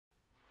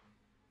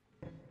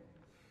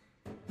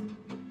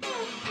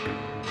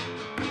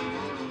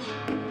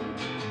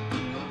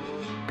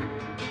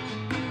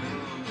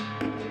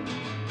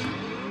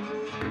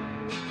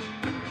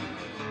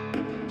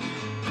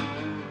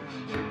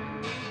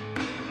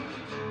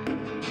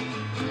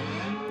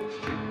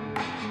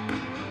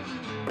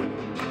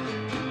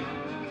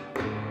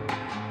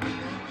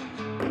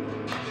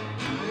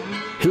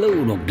Hello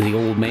and welcome to the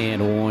Old Man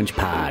Orange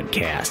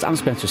Podcast. I'm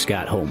Spencer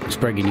Scott Holmes,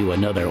 bringing you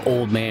another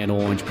Old Man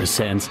Orange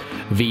Presents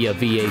Via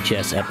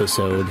VHS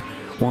episode.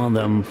 One of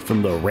them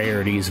from the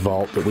rarities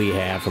vault that we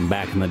have from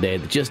back in the day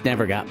that just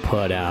never got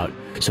put out.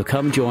 So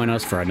come join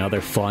us for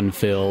another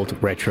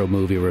fun-filled retro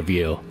movie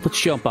review. Let's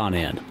jump on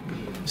in.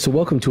 So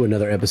welcome to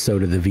another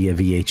episode of the Via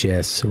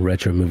VHS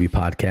Retro Movie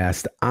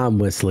Podcast. I'm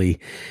Wesley,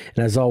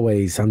 and as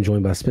always, I'm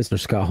joined by Spencer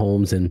Scott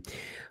Holmes. And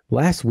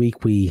last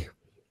week we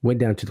went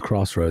down to the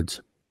crossroads,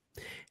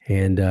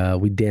 and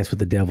we danced with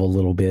the devil a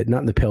little bit,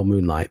 not in the pale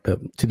moonlight, but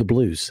to the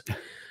blues.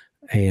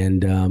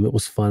 And it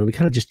was fun. We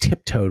kind of just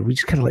tiptoed. We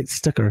just kind of like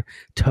stuck our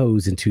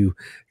toes into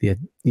the,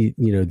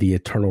 the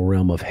eternal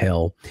realm of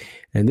hell.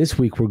 And this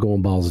week we're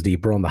going balls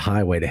deep. We're on the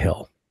highway to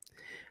hell.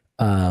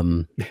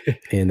 And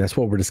that's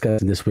what we're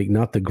discussing this week.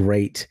 Not the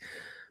great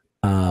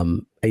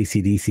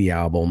AC/DC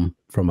album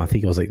from, I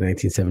think it was like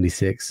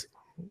 1976.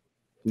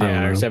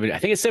 Yeah, or 70. I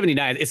think it's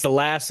 79. It's the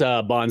last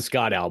Bon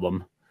Scott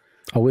album.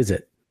 Oh, is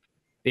it?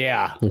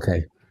 Yeah.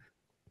 Okay.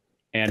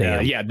 And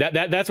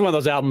that's one of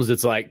those albums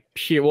that's like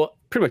pure. Well,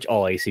 pretty much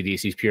all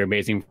AC/DC is pure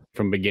amazing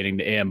from beginning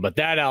to end. But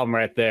that album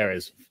right there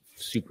is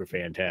super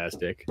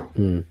fantastic.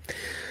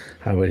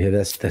 I would hear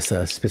that's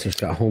Spencer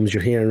Scott Holmes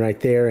you're hearing right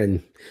there,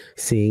 and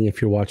seeing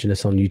if you're watching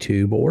us on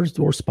YouTube or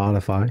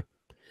Spotify.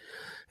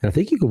 And I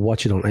think you can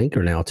watch it on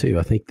Anchor now too.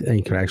 I think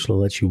Anchor actually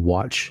lets you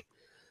watch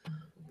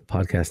the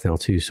podcast now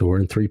too. So we're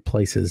in 3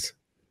 places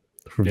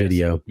for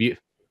video.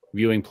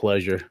 Viewing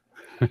pleasure.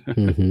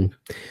 Been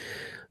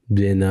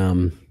been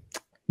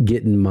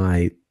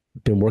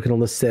working on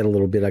the set a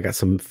little bit. I got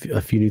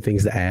a few new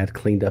things to add.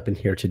 Cleaned up in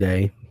here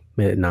today.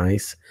 Made it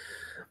nice.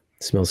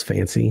 Smells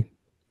fancy.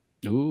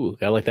 Ooh,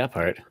 I like that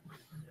part.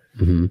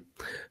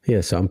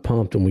 Yeah, so I'm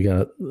pumped, and we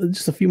got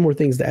just a few more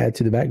things to add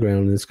to the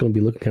background, and it's going to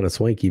be looking kind of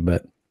swanky,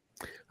 but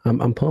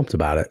I'm pumped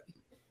about it.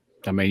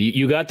 I mean,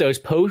 you got those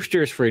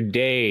posters for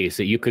days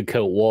that you could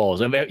coat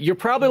walls. I mean, you're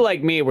probably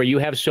like me, where you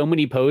have so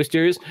many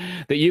posters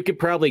that you could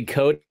probably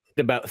coat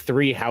about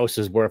 3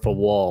 houses worth of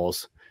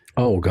walls.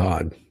 Oh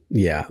God,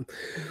 yeah.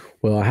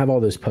 Well, I have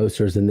all those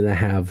posters, and then I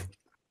have,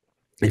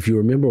 if you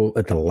remember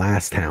at the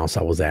last house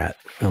I was at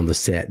on the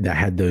set, that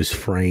had those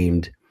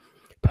framed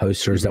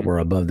posters that were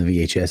above the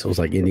VHS. It was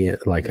like Indian,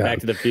 like Back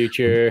to the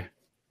Future.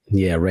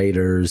 Yeah,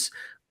 Raiders,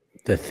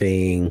 The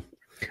Thing.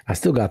 I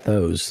still got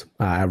those.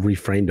 I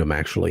reframed them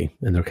actually,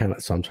 and they're kind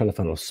of, so I'm trying to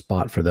find a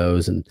spot for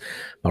those, and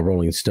my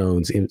Rolling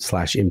Stones /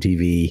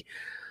 MTV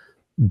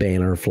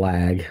banner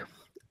flag.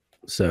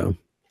 So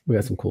we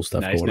got some cool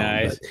stuff going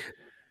on. But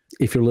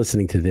if you're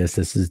listening to this,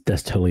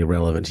 that's totally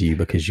irrelevant to you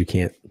because you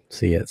can't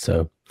see it.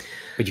 So,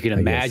 but you can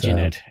imagine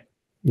it.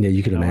 Yeah,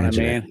 you can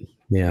imagine it.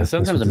 Yeah,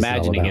 sometimes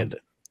imagining it.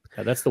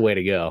 That's the way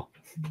to go.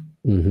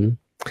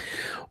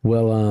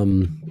 Well,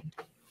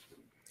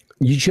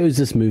 you chose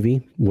this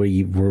movie where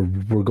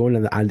we're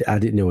going to. I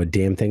didn't know a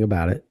damn thing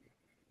about it.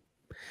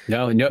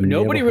 No,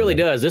 nobody really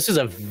does. This is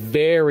a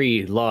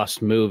very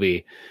lost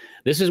movie.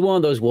 This is one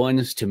of those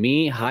ones, to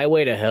me,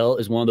 Highway to Hell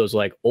is one of those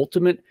like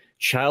ultimate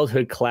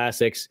childhood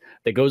classics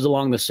that goes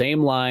along the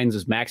same lines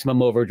as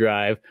Maximum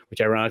Overdrive, which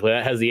ironically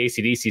that has the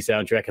AC/DC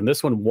soundtrack, and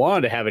this one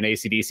wanted to have an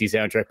AC/DC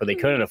soundtrack, but they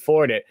couldn't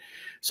afford it.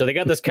 So they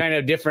got this kind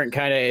of different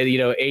kind of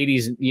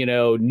 80s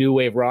new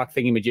wave rock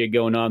thingamajig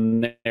going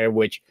on there,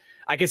 which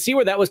I can see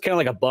where that was kind of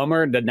like a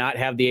bummer to not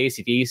have the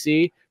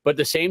AC/DC, but at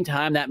the same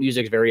time that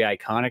music's very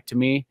iconic to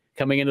me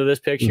coming into this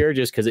picture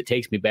just because it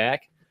takes me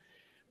back.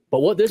 But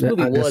what this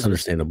movie was, that's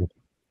understandable.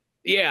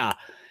 Yeah.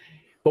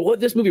 But what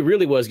this movie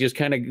really was, just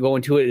kind of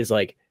going to it, is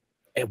like,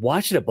 I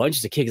watched it a bunch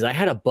as a kid because I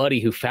had a buddy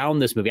who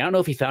found this movie. I don't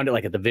know if he found it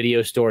like at the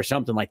video store or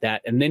something like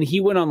that. And then he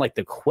went on like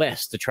the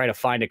quest to try to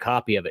find a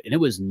copy of it. And it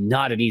was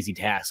not an easy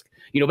task.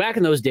 Back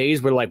in those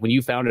days where like when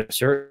you found a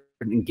certain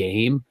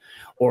game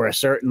or a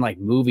certain like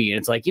movie, and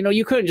it's like,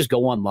 you couldn't just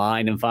go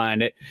online and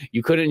find it.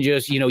 You couldn't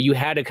just, you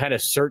had to kind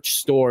of search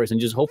stores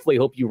and just hope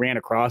you ran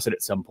across it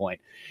at some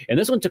point. And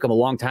this one took him a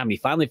long time. And he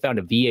finally found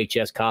a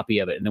VHS copy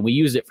of it. And then we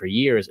used it for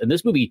years. And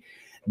this movie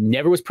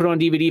never was put on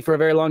DVD for a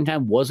very long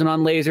time, wasn't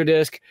on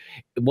Laserdisc.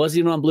 It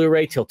wasn't even on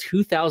Blu-ray till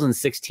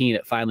 2016.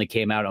 It finally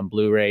came out on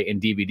Blu-ray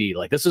and DVD.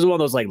 Like, this is one of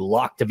those like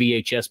locked to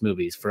VHS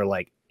movies for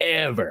like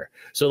ever.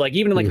 So like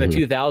even like in the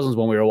 2000s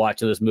when we were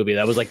watching this movie,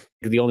 that was like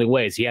the only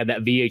ways. He had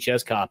that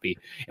VHS copy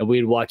and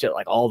we'd watch it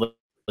like all the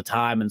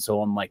time and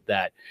so on like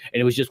that. And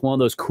it was just one of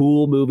those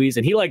cool movies,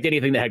 and he liked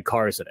anything that had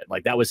cars in it.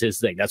 Like that was his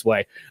thing. That's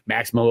why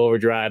Maximum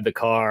Overdrive, the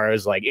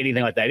Cars, like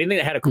anything like that, anything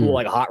that had a cool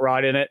like hot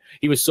rod in it,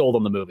 he was sold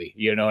on the movie.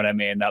 You know what I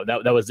mean?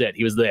 That was it.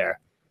 He was there.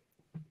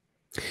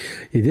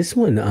 Yeah, this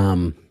one,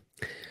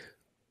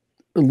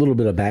 a little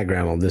bit of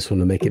background on this one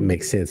to make it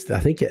make sense. I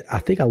think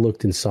I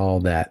looked and saw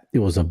that it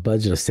was a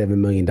budget of $7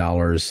 million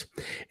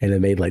and it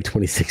made like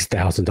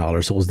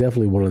 $26,000. So it was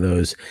definitely one of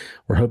those,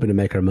 we're hoping to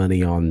make our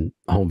money on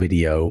home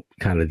video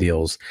kind of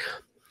deals.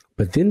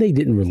 But then they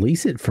didn't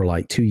release it for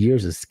like 2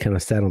 years. It's kind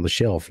of sat on the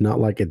shelf, not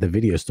like at the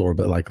video store,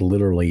 but like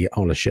literally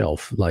on a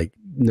shelf. Like,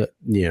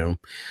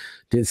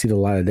 didn't see the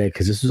light of day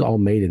because this was all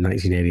made in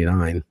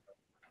 1989.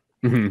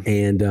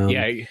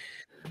 And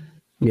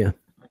yeah.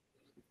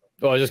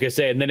 Oh, I was just gonna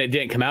say, and then it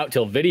didn't come out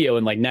till video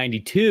in like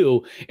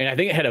 '92, and I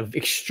think it had an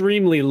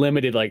extremely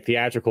limited like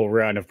theatrical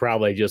run of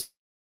probably just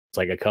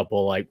like a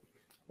couple like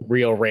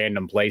real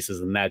random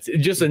places, and that's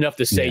just enough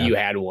to say you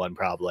had one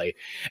probably.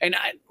 And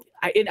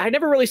I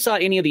never really saw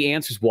any of the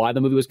answers why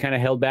the movie was kind of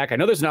held back. I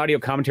know there's an audio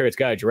commentary, it's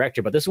got a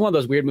director, but this is one of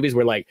those weird movies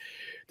where like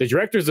the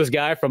director's this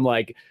guy from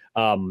like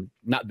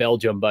not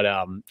Belgium, but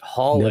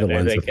Holland,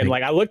 I think. And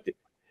like I looked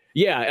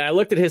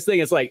at his thing.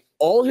 It's like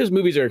all his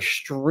movies are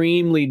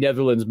extremely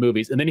Netherlands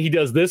movies, and then he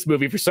does this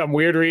movie for some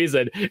weird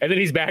reason, and then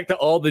he's back to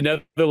all the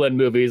Netherlands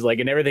movies, like,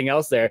 and everything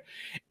else there.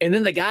 And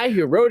then the guy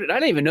who wrote it, I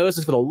didn't even notice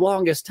this for the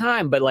longest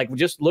time, but like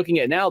just looking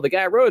at it now, the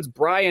guy who wrote it's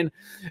Brian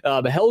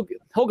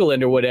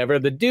Helgeland or whatever.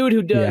 The dude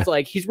who does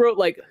like he's wrote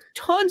like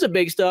tons of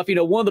big stuff. You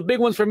know, one of the big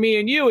ones for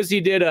me and you is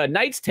he did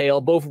Knight's Tale,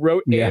 both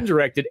wrote and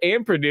directed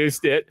and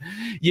produced it.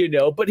 You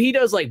know, but he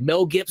does like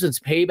Mel Gibson's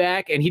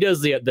Payback, and he does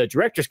the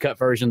director's cut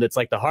version that's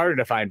like the harder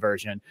to find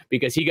version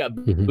because he got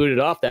booted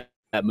off that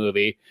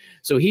movie.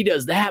 So he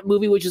does that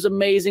movie, which is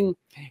amazing.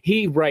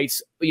 He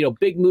writes, you know,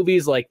 big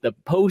movies like The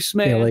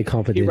Postman. LA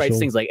Confidential. He writes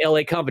things like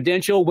LA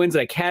Confidential, wins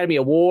an Academy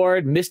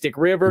Award, Mystic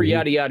River,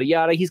 yada, yada,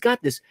 yada. He's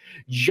got this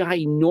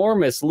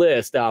ginormous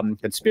list.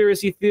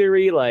 Conspiracy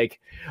Theory, like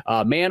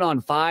Man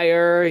on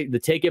Fire, the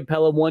Take It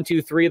Pelham 1,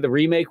 2, 3, the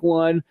remake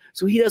one.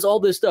 So he does all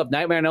this stuff.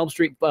 Nightmare on Elm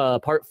Street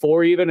Part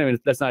 4 even. I mean,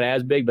 that's not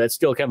as big, but it's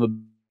still kind of a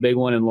big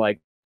one in like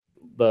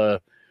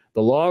the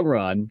long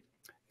run.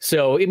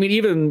 So, I mean,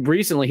 even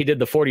recently he did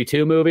the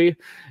 42 movie,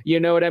 you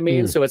know what I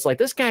mean? So it's like,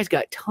 this guy's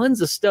got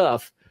tons of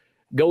stuff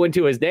going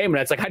to his name.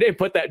 And it's like, I didn't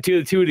put that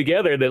two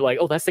together that like,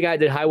 oh, that's the guy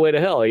that did Highway to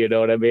Hell. You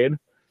know what I mean?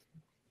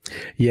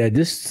 Yeah.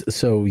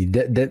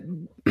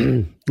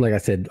 Like I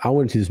said, I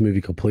went to this movie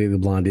completely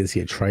blind. Didn't see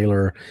a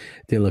trailer.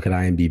 Didn't look at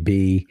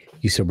IMDb.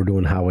 You said we're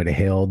doing Highway to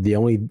Hell. The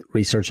only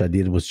research I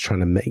did was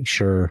trying to make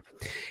sure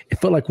it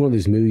felt like one of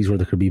those movies where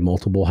there could be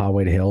multiple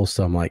Highway to Hell.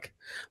 So I'm like,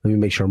 let me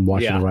make sure I'm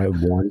watching the right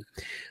one.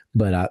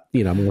 But,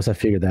 you know, once I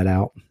figured that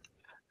out,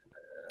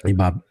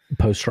 by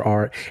poster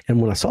art, and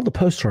when I saw the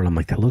poster art, I'm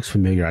like, that looks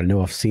familiar. I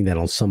know I've seen that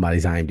on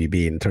somebody's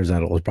IMDb, and it turns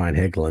out it was Brian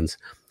Helgeland's.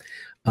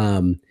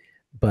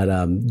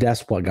 But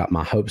that's what got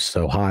my hopes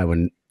so high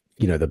when,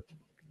 you know,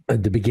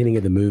 at the beginning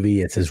of the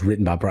movie, it says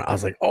written by Brian. I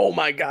was like, oh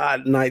my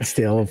God, Knight's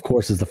Tale, of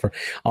course, is the first.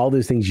 All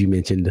those things you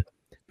mentioned,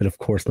 but of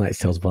course, Knight's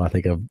Tale is what I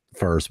think of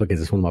first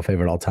because it's one of my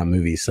favorite all-time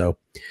movies. So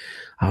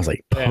I was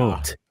like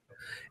pumped.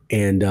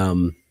 And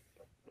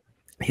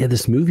yeah,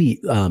 this movie,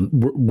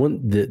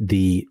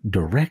 the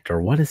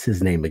director, what is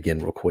his name again,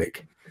 real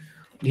quick?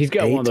 He's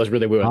got one of those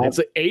really weird ones.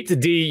 It's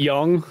 8D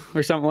Young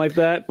or something like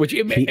that, which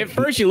at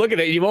first you look at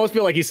it, you almost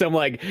feel like he's some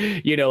like,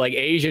 you know, like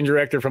Asian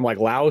director from like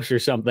Laos or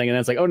something. And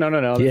it's like, oh, no,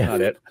 that's not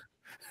it.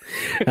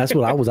 That's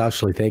what I was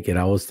actually thinking.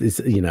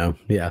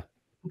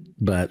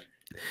 But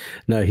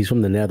no, he's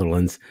from the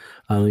Netherlands.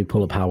 Let me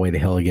pull up Highway to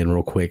Hell again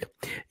real quick.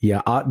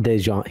 Yeah, Art de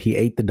Jong, he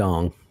ate the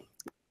dong.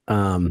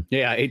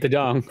 Ate the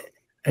dong.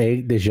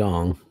 Ate de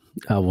Jong.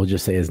 We'll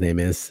just say his name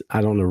is.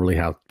 I don't know really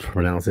how to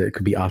pronounce it. It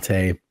could be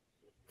Ate.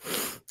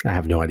 I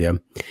have no idea.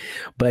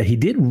 But he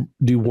did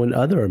do one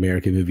other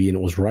American movie, and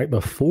it was right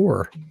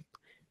before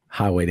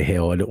Highway to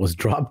Hell, and it was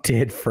Drop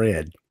Dead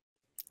Fred.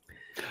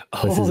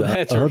 Oh,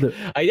 that's right.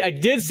 I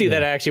did see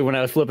that actually when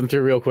I was flipping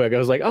through real quick. I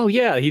was like, oh,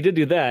 yeah, he did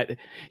do that.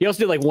 He also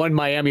did like one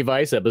Miami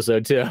Vice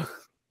episode, too.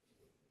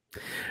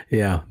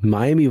 Yeah,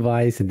 Miami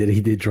Vice, and then he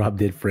did Drop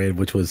Dead Fred,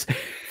 which was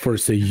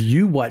first. So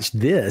you watched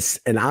this,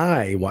 and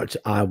I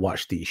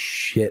watched the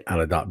shit out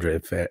of Drop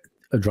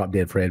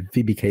Dead Fred.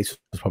 Phoebe Cates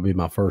was probably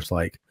my first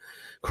like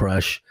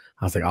crush.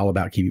 I was like all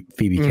about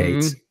Phoebe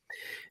Cates,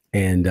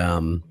 and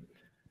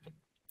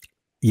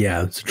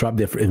yeah, it's Drop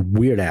Dead Fred.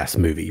 Weird ass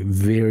movie,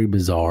 very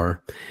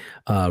bizarre.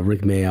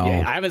 Rick Mayall.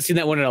 Yeah, I haven't seen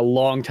that one in a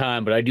long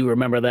time, but I do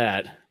remember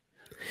that.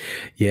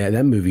 Yeah,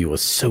 that movie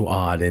was so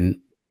odd, and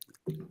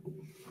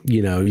you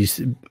know,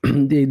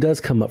 it does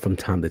come up from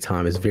time to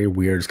time. It's very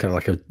weird. It's kind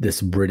of like this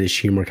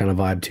British humor kind of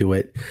vibe to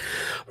it.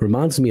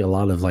 Reminds me a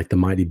lot of like the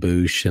Mighty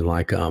Boosh, and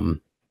like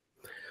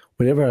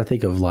whenever I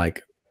think of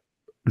like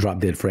Drop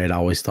Dead Fred, I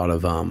always thought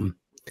of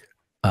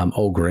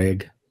Old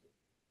Greg.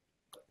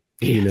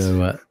 Yes. You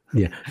know,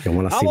 and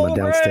when I see my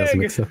downstairs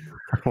mixer,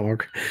 I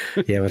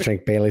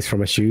drink Baileys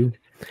from a shoe.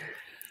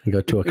 You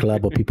go to a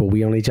club where people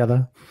wee on each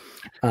other.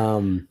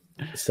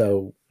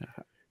 So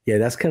yeah,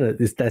 that's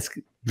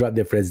Drop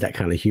Dead Fred's that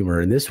kind of humor.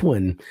 And this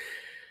one,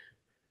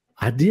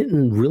 I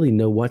didn't really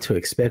know what to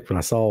expect when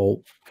I saw,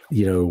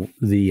 you know,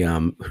 the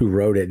who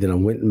wrote it. Then I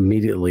went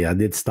immediately. I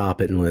did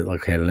stop it and went,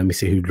 okay, let me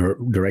see who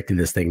directed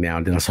this thing now.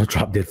 And then I saw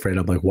Drop Dead Fred.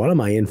 I'm like, what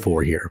am I in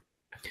for here?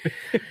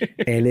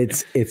 And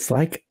it's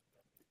like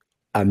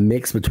a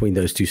mix between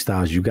those two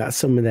styles. You got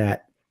some of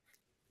that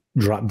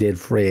Drop Dead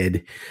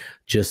Fred,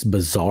 just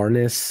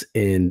bizarreness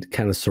and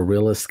kind of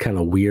surrealist, kind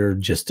of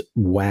weird, just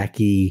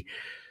wacky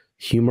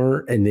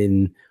humor, and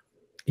then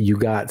you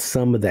got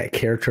some of that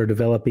character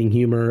developing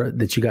humor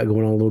that you got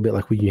going on a little bit,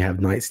 like when you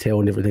have Knight's Tale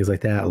and different things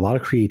like that. A lot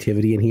of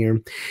creativity in here.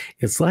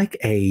 It's like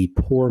a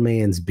poor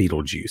man's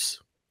Beetlejuice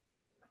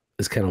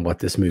is kind of what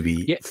this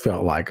movie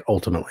felt like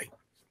ultimately.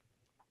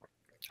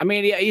 I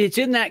mean, yeah, it's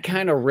in that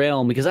kind of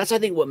realm because that's, I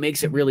think, what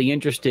makes it really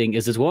interesting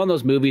is it's one of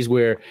those movies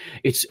where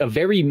it's a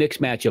very mixed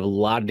match of a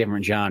lot of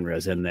different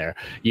genres in there.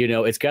 You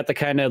know, it's got the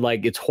kind of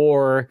like it's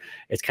horror,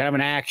 it's kind of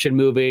an action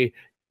movie,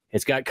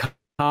 it's got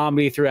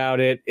comedy throughout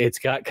it, it's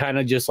got kind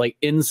of just like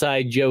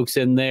inside jokes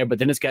in there, but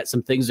then it's got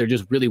some things that are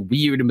just really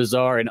weird and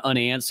bizarre and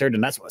unanswered,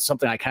 and that's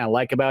something I kind of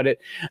like about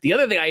it. The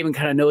other thing I even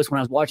kind of noticed when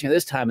I was watching it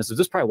this time is this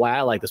is probably why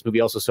I like this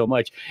movie also so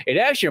much. It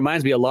actually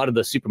reminds me a lot of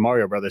the Super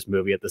Mario Brothers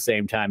movie at the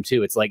same time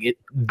too. It's like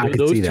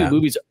those two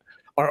movies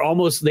are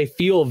almost, they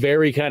feel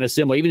very kind of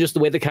similar, even just the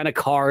way the kind of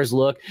cars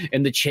look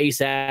and the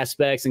chase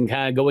aspects and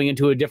kind of going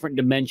into a different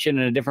dimension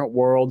and a different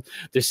world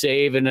to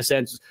save, in a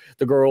sense,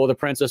 the girl or the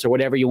princess or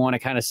whatever you want to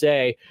kind of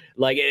say.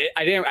 Like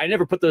I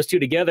never put those two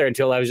together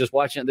until I was just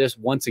watching this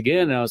once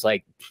again, and I was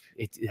like,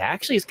 it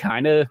actually is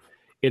kind of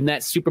in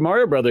that Super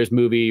Mario Brothers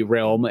movie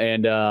realm,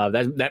 and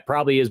that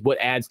probably is what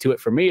adds to it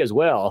for me as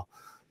well.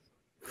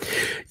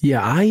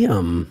 Yeah,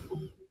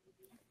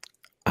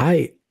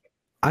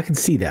 I could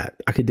see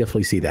that. I could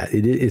definitely see that.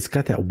 It's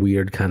got that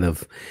weird kind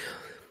of.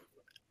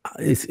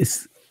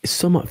 It's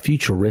somewhat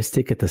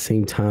futuristic at the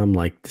same time,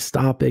 like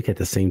dystopic at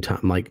the same time.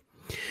 Like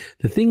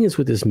the thing is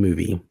with this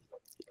movie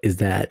is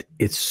that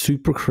it's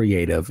super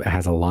creative. It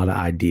has a lot of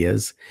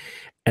ideas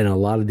and a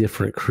lot of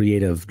different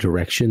creative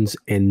directions,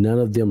 and none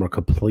of them are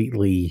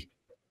completely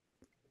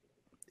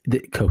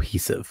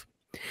cohesive.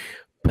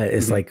 But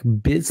it's like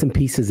bits and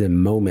pieces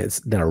and moments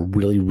that are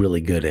really,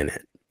 really good in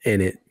it,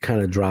 and it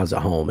kind of drives it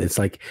home. It's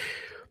like.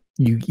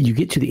 You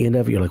get to the end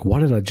of it, you're like,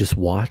 what did I just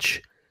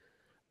watch?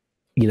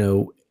 You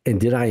know, and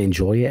did I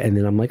enjoy it? And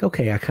then I'm like,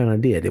 okay, I kind of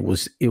did. It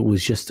was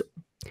just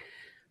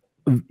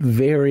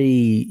very,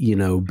 you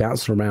know,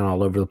 bouncing around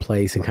all over the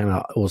place, and kind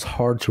of it was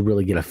hard to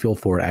really get a feel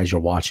for it as you're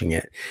watching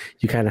it.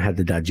 You kind of had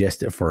to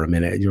digest it for a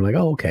minute, and you're like,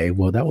 oh, okay,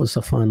 well, that was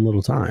a fun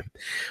little time.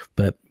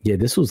 But yeah,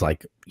 this was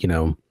like, you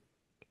know,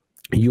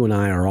 you and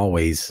I are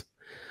always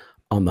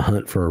on the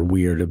hunt for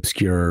weird,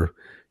 obscure,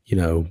 you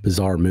know,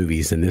 bizarre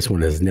movies, and this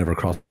one has never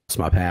crossed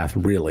my path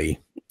really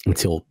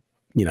until,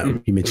 you know,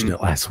 you mentioned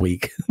it last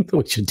week.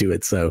 We should do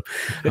it. So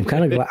I'm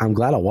kind of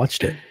glad I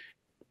watched it.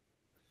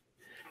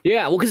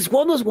 Yeah, well, because it's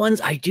one of those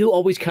ones I do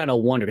always kind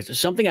of wonder, because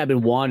it's something I've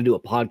been wanting to do a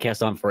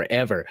podcast on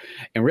forever.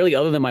 And really,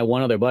 other than my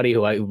one other buddy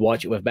who I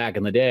watched it with back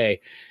in the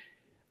day,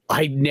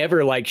 I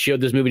never like showed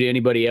this movie to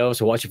anybody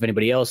else or watched it with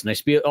anybody else. And I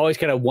always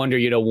kind of wonder,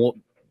 you know, what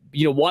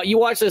you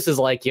watch this as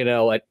like, you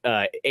know, a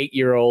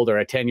 8-year-old or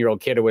a 10-year-old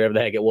kid or whatever the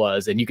heck it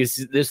was. And you could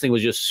see this thing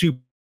was just super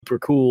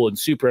cool and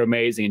super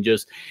amazing, and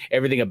just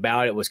everything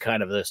about it was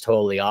kind of this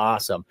totally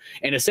awesome.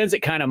 In a sense, it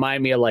kind of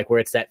reminded me of like where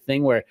it's that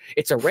thing where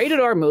it's a rated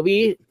R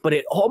movie, but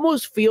it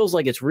almost feels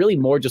like it's really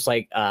more just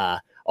like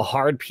a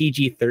hard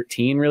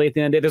PG-13 really at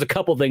the end of the day. There's a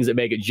couple things that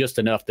make it just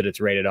enough that it's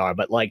rated R,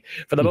 but like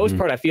for the most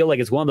part, I feel like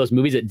it's one of those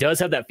movies that does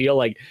have that feel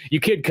like you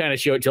could kind of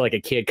show it to like a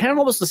kid, kind of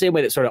almost the same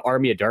way that sort of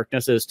Army of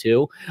Darkness is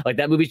too. Like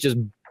that movie's just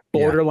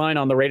borderline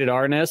on the rated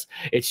R-ness.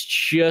 It's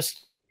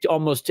just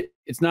almost,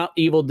 it's not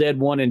Evil Dead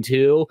 1 and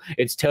 2.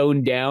 It's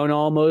toned down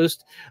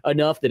almost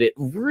enough that it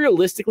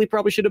realistically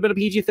probably should have been a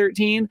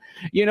PG-13,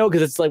 you know,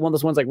 because it's like one of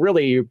those ones like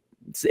really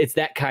it's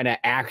that kind of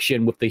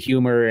action with the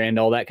humor and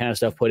all that kind of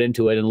stuff put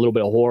into it, and a little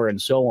bit of horror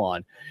and so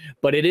on.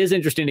 But it is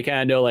interesting to kind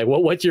of know like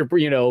what's your,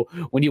 you know,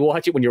 when you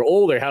watch it when you're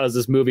older, how does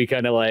this movie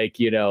kind of like,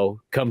 you know,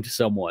 come to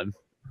someone?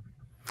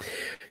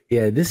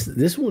 Yeah,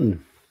 this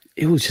one,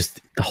 it was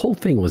just, the whole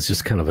thing was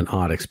just kind of an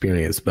odd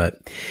experience. But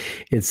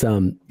it's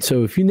so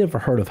if you never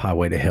heard of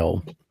Highway to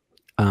Hell,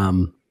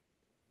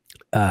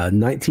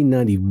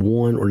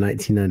 1991 or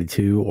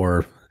 1992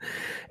 or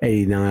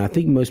 89, I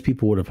think most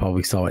people would have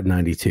probably saw it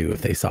 92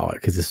 if they saw it,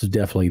 because this was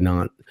definitely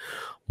not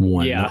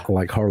one. Not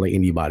like hardly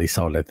anybody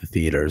saw it at the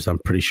theaters. I'm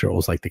pretty sure it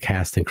was like the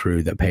cast and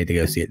crew that paid to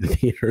go see it in the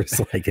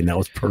theaters, like, and that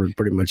was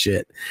pretty much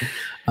it.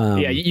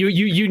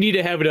 You need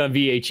to have it on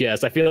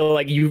VHS. I feel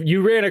like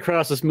you ran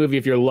across this movie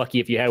if you're lucky,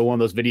 if you had one of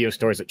those video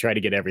stores that try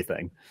to get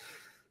everything.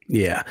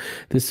 Yeah,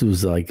 this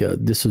was like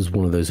this was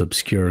one of those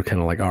obscure kind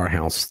of like our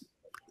house,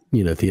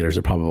 you know, theaters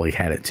that probably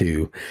had it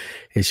too.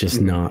 It's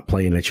just not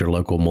playing at your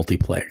local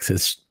multiplex.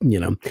 It's, you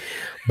know,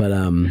 but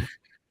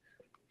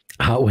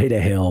Highway to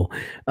Hell,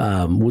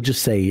 we'll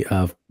just say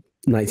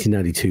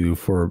 1992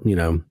 for, you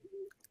know,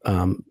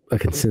 a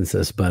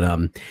consensus,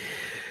 but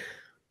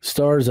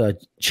stars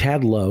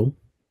Chad Lowe,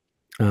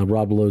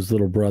 Rob Lowe's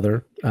little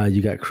brother.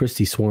 You got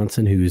Christy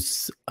Swanson,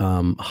 who's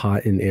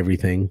hot in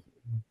everything.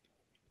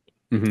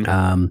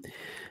 And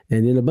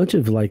then a bunch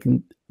of like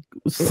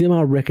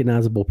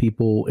semi-recognizable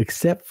people,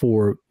 except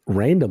for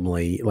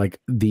randomly, like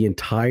the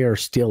entire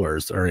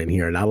Stillers are in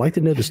here. And I'd like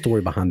to know the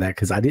story behind that,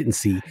 because I didn't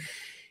see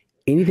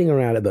anything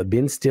around it, but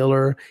Ben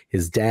Stiller,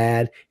 his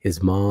dad,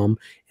 his mom,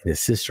 and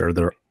his sister,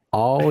 they're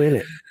all in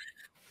it.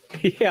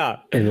 Yeah.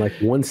 And like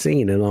one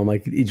scene, and I'm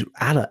like, it's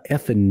out of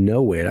effing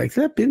nowhere. Like, is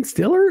that Ben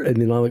Stiller? And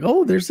then I'm like,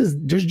 oh, there's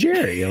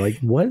Jerry. I'm like,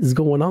 what is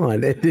going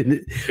on? And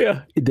then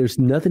there's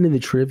nothing in the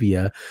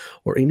trivia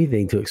or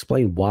anything to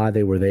explain why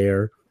they were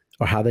there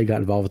or how they got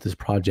involved with this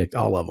project,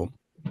 all of them.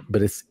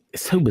 But it's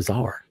so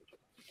bizarre.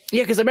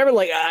 Yeah, because I remember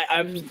like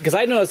because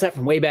I noticed that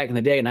from way back in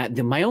the day,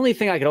 and my only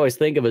thing I could always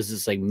think of is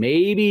just like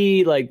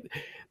maybe like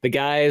the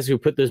guys who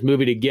put this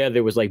movie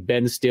together was like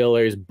Ben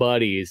Stiller's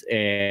buddies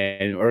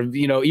and or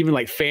even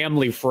like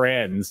family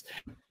friends,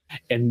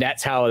 and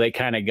that's how they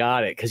kind of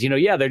got it. Because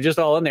yeah, they're just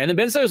all in there, and then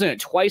Ben Stiller's in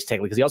it twice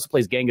technically because he also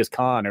plays Genghis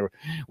Khan or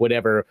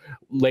whatever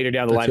later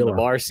down the line in the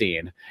bar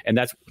scene, and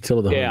that's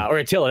Attila the Hun. or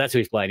Attila, that's who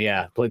he's playing.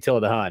 Yeah,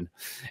 Attila the Hun,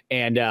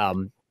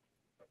 and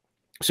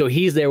so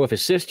he's there with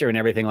his sister and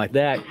everything like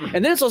that.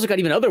 And then it's also got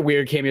even other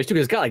weird cameos too,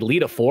 because it's got like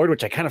Lita Ford,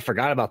 which I kind of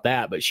forgot about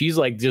that, but she's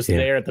like just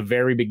there at the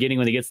very beginning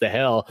when he gets to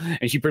hell.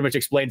 And she pretty much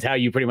explains how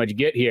you pretty much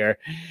get here,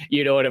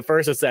 and at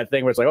first it's that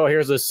thing where it's like, oh,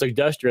 here's this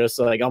seductress,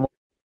 like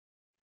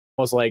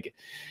almost like,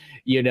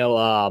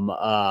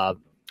 a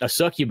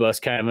succubus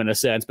kind of in a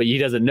sense, but he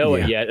doesn't know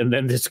it yet. And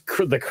then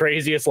the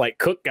craziest like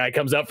cook guy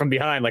comes up from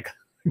behind, like,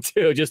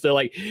 too, just to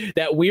like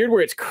that weird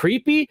where it's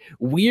creepy,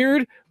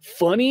 weird,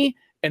 funny,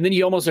 and then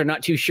you almost are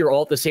not too sure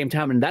all at the same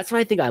time. And that's what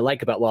I think I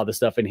like about a lot of the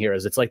stuff in here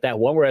is it's like that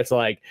one where it's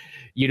like,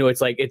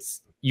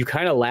 it's you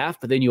kind of laugh,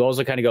 but then you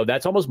also kind of go,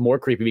 that's almost more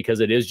creepy because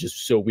it is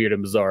just so weird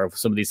and bizarre of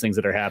some of these things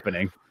that are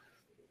happening.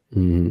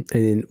 And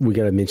then we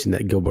got to mention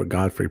that Gilbert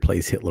Gottfried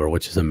plays Hitler,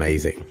 which is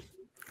amazing.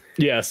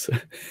 Yes.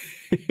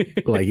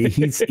 Like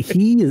he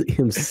is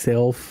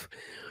himself,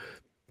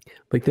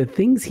 like the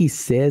things he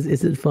says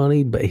isn't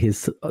funny, but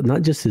his,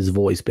 not just his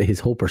voice, but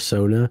his whole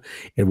persona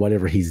and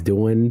whatever he's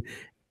doing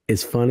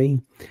is funny.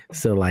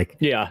 So like,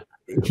 yeah,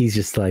 he's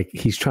just like,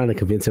 he's trying to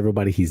convince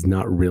everybody he's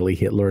not really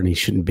Hitler and he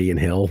shouldn't be in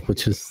hell,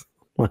 which is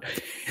like,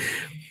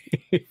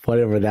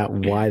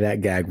 why that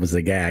gag was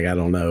a gag, I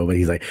don't know. But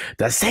he's like,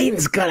 the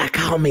Satan's gonna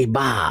call me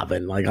Bob,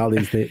 and like all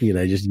these things,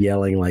 just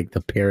yelling like the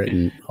parrot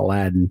and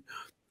Aladdin.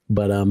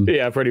 But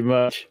yeah, pretty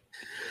much.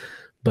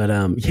 But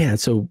yeah,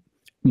 so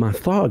my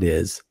thought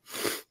is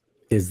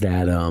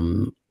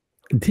that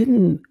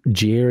didn't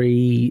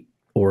Jerry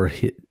or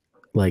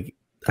like,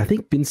 I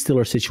think Ben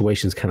Stiller's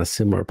situation is kind of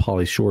similar to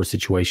Pauly Shore's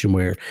situation,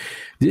 where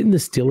didn't the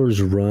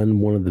Stillers run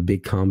one of the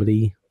big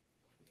comedy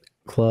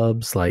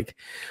clubs? Like,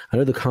 I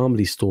know the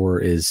Comedy Store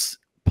is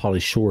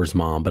Pauly Shore's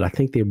mom, but I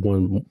think they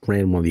ran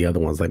one of the other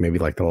ones, like maybe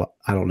like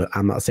I don't know.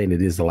 I'm not saying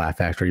it is the Laugh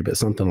Factory, but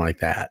something like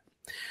that.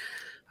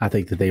 I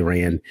think that they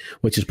ran,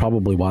 which is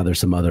probably why there's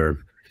some other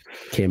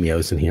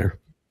cameos in here.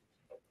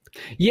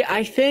 Yeah,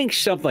 I think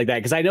something like that,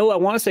 because I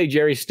want to say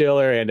Jerry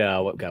Stiller and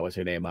what's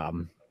her name?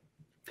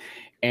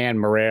 Anne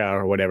Maria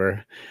or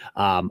whatever.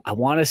 I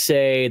want to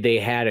say they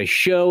had a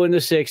show in the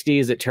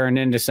 60s that turned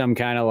into some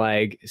kind of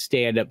like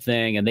stand-up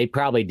thing, and they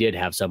probably did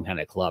have some kind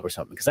of club or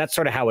something, because that's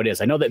sort of how it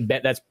is. I know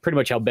that that's pretty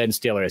much how Ben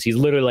Stiller is. He's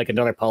literally like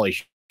another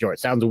Pauly Shore. It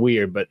sounds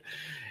weird, but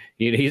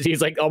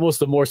he's like almost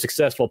the more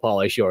successful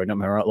Pauly Shore. Don't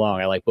get me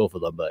wrong, I like both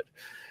of them, but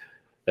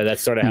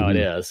that's sort of how it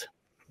is.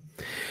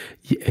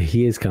 Yeah,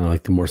 he is kind of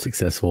like the more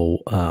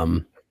successful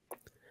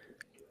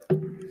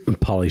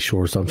Pauly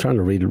Shore. So I'm trying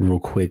to read it real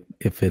quick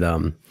if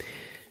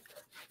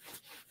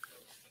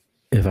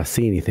I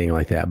see anything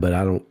like that, but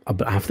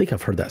I think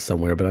I've heard that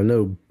somewhere. But I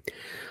know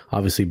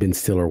obviously Ben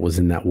Stiller was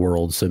in that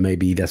world, so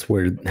maybe that's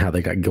how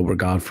they got Gilbert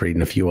Gottfried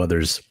and a few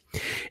others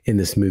in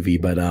this movie.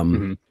 But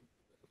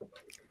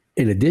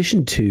in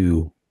addition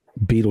to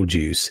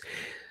Beetlejuice,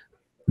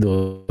 there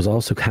was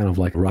also kind of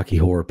like a Rocky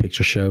Horror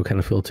Picture Show kind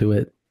of feel to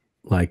it.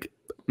 Like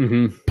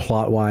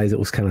plot wise, there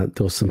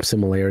was some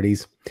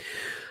similarities.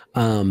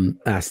 So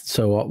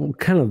I'll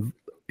kind of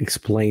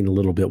explain a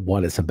little bit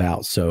what it's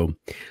about. So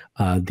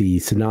the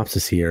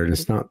synopsis here, and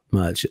it's not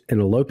much: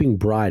 an eloping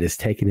bride is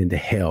taken into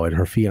hell and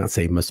her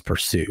fiance must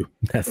pursue.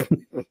 That's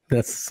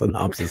the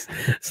synopsis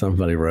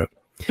somebody wrote.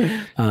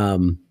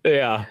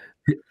 Yeah.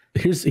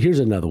 Here's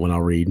another one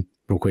I'll read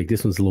real quick.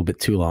 This one's a little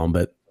bit too long,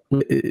 but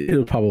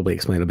it'll probably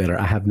explain it better.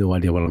 I have no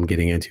idea what I'm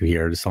getting into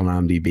here. It's on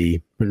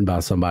IMDb, written by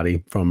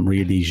somebody from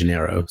Rio de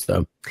Janeiro.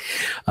 So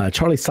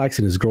Charlie Sykes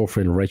and his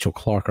girlfriend Rachel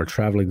Clark are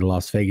traveling to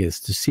Las Vegas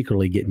to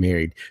secretly get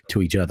married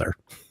to each other.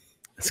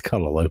 It's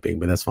called eloping,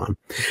 but that's fine.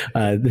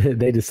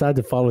 They decide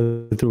to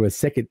follow through a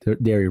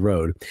secondary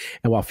road,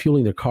 and while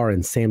fueling their car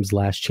in Sam's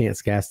Last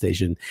Chance gas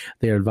station,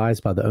 they are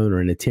advised by the owner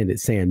and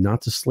attendant Sam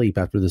not to sleep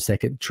after the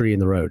second tree in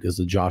the road is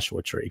a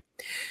Joshua tree.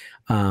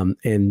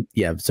 And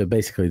yeah, so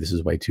basically this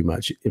is way too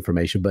much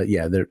information, but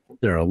yeah,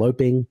 they're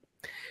eloping.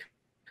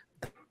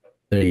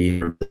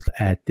 They're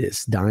at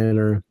this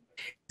diner,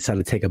 decide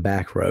to take a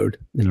back road,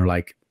 and they're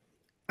like,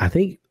 I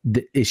think,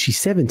 is she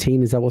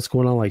 17? Is that what's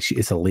going on? Like,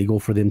 it's illegal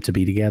for them to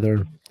be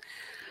together?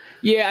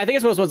 Yeah, I think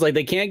it's most like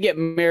they can't get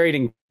married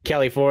in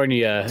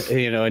California,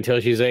 until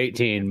she's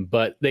 18,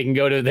 but they can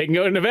go to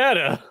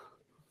Nevada.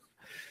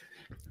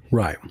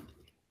 Right.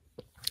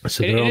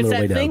 So they're and on it's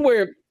their way that down. thing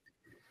where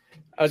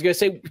I was going to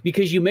say,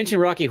 because you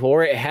mentioned Rocky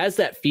Horror, it has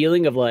that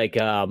feeling of like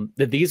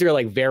that these are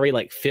like very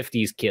like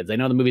 50s kids. I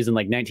know the movie's in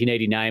like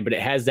 1989, but it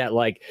has that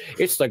like,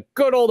 it's the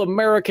good old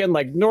American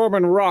like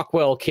Norman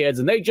Rockwell kids,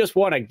 and they just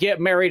want to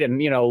get married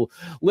and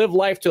live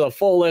life to the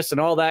fullest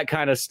and all that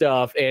kind of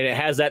stuff. And it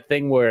has that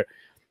thing where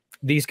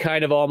these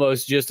kind of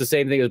almost just the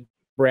same thing as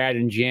Brad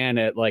and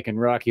Janet, like in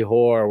Rocky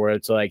Horror, where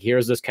it's like,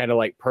 here's this kind of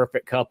like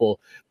perfect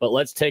couple, but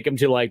let's take them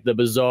to like the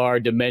bizarre,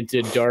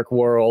 demented, dark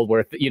world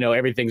where, you know,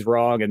 everything's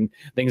wrong and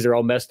things are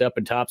all messed up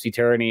and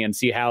topsy-turvy, and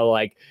see how,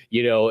 like,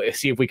 you know,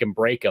 see if we can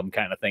break them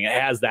kind of thing. It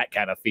has that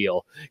kind of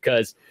feel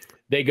because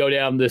they go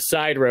down the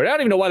side road. I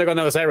don't even know why they're going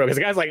down the side road, because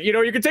the guy's like, you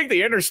know, you can take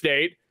the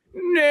interstate.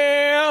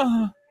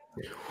 Nah.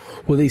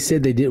 Well, they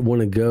said they didn't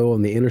want to go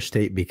on the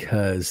interstate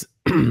because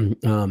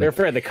they're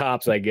afraid of the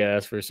cops, I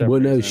guess, for some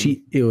reason. No,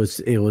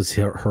 it was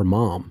her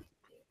mom.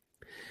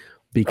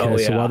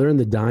 Because so while they're in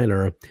the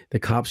diner, the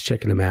cops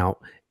checking them out,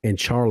 and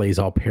Charlie's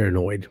all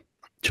paranoid.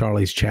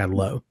 Charlie's Chad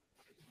Lowe.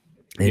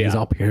 And he's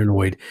all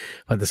paranoid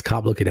about this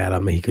cop looking at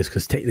him. And he goes,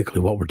 because technically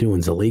what we're doing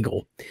is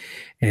illegal.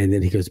 And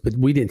then he goes, but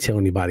we didn't tell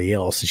anybody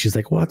else. And she's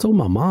like, well, I told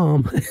my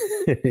mom.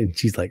 And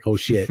she's like, oh,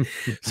 shit.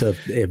 So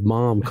if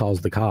mom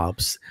calls the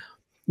cops,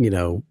 you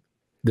know,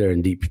 they're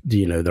in deep,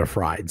 you know, they're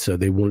fried. So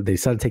they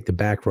decided to take the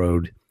back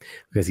road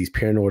because he's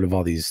paranoid of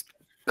all these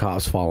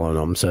cops following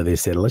them. So they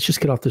said, let's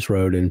just get off this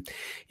road. And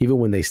even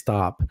when they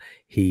stop,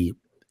 he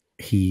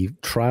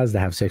tries to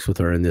have sex with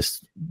her in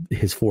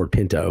his Ford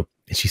Pinto.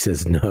 And she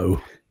says no.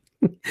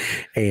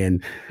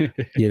 And,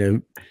 you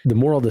know, the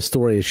moral of the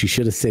story is she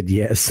should have said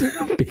yes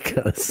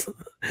because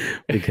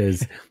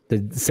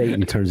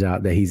Satan turns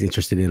out that he's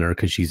interested in her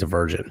because she's a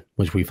virgin,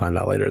 which we find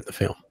out later in the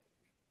film.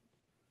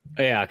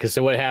 Yeah, because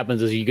so what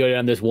happens is you go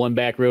down this one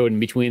back road, and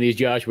between these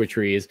Joshua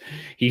trees,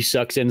 he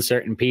sucks in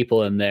certain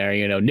people in there,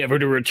 you know, never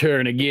to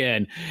return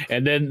again.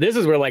 And then this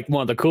is where, like,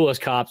 one of the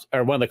coolest cops,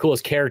 or one of the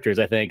coolest characters,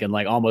 I think, in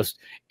like almost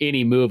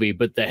any movie,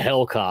 but the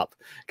Hell Cop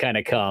kind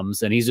of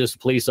comes, and he's just a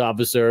police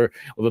officer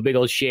with a big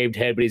old shaved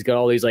head, but he's got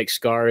all these like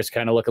scars,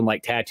 kind of looking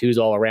like tattoos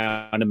all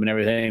around him and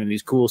everything, and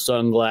these cool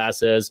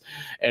sunglasses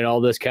and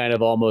all this kind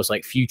of almost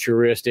like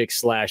futuristic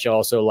 /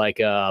 also like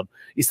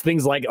these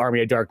things like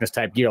Army of Darkness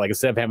type gear. Like,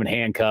 instead of having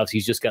handcuffs,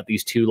 he's just got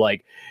these two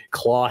like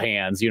claw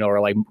hands, you know,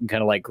 or like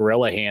kind of like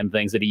gorilla hand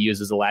things that he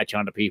uses to latch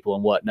onto people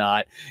and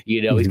whatnot.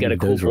 You know, he's got a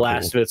cool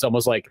blaster that's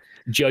almost like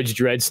Judge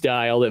Dredd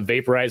style that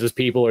vaporizes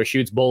people or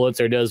shoots bullets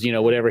or does, you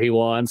know, whatever he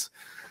wants.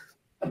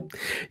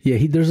 Yeah,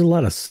 there's a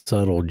lot of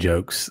subtle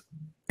jokes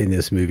in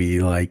this movie.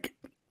 Like,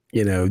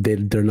 you know,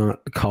 they're not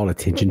called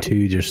attention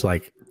to, just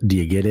like, do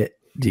you get it?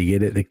 Do you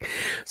get it?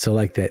 So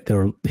like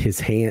that, his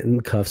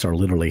handcuffs are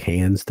literally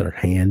hands. They're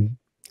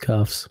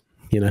handcuffs,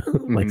 you know,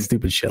 like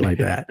stupid shit like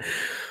that.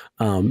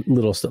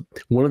 Little stuff.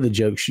 One of the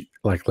jokes,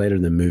 like later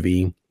in the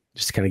movie,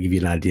 just to kind of give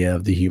you an idea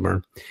of the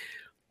humor,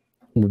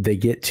 they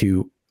get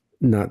to,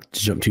 not to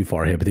jump too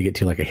far ahead, but they get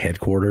to like a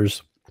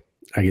headquarters,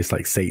 I guess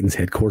like Satan's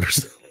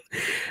headquarters.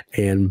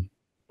 And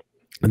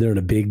they're in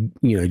a big,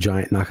 you know,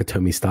 giant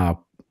Nakatomi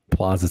style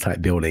plaza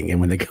type building. And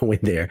when they go in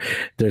there,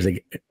 there's an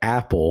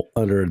apple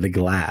under the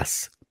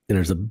glass and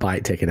there's a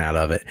bite taken out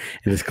of it.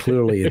 And it's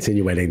clearly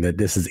insinuating that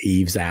this is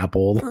Eve's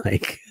apple.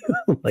 Like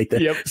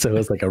that. Yep. So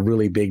it's like a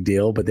really big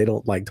deal, but they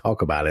don't like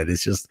talk about it.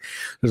 It's just,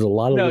 there's a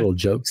lot of little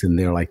jokes in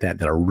there like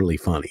that are really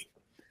funny.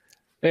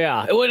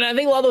 Yeah. Well, I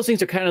think a lot of those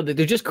things are kind of,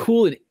 they're just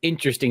cool and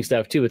interesting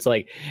stuff too. It's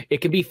like,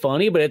 it can be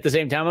funny, but at the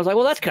same time, I was like,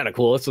 well, that's kind of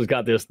cool. It's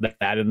got this,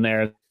 that in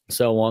there,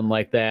 so on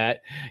like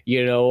that,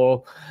 you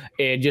know.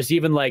 And just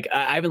even like,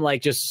 I even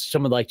like just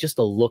some of like just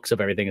the looks of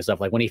everything and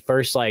stuff. Like when he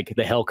first, like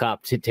the Hell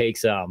Cop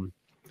takes,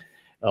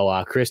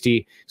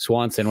 Christy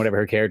Swanson, whatever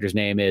her character's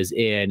name is,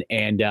 in,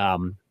 and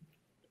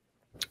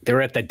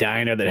they're at the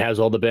diner that has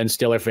all the Ben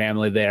Stiller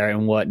family there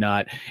and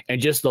whatnot.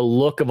 And just the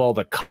look of all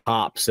the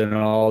cops and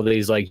all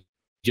these like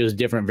just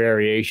different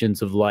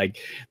variations of like,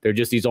 they're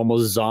just these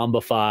almost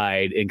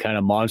zombified and kind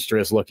of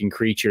monstrous looking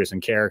creatures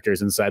and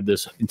characters inside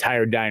this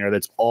entire diner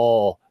that's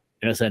all,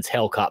 in a sense,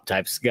 Hell Cop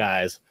type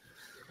guys.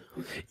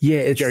 Yeah,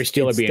 it's Jerry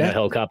Stiller being a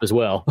Hell Cop as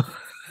well.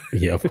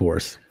 Yeah, of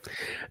course.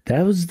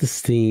 That was the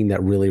scene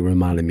that really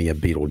reminded me of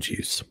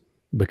Beetlejuice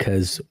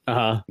because,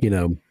 you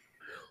know,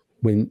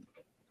 when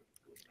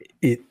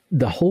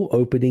the whole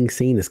opening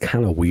scene is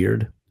kind of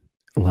weird.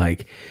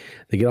 Like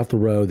they get off the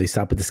road, they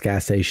stop at this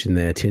gas station,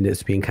 the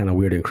attendant's being kind of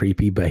weird and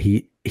creepy, but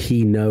he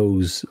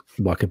knows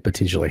what could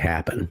potentially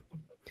happen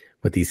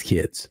with these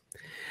kids.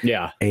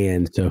 Yeah.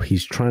 And so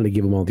he's trying to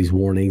give them all these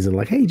warnings and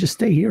like, hey, just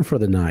stay here for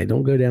the night.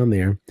 Don't go down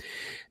there.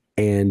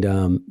 And,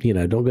 you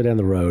know, don't go down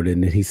the road.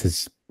 And then he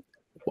says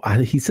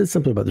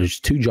something about there's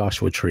 2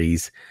 Joshua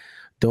trees.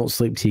 Don't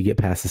sleep till you get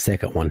past the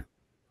second one.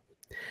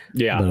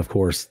 Yeah. But of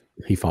course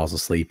he falls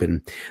asleep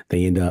and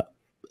they end up,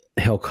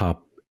 Hell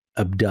Cop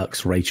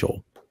abducts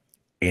Rachel.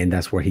 And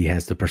that's where he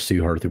has to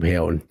pursue her through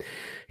hell. And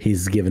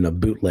he's given a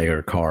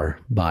bootlegger car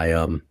by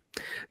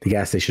the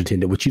gas station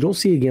attendant, which you don't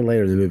see again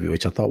later in the movie,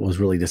 which I thought was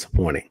really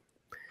disappointing.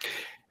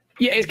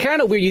 Yeah, it's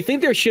kind of weird. You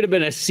think there should have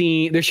been a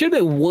scene. There should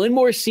have been one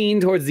more scene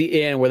towards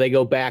the end where they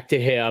go back to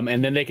him,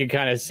 and then they could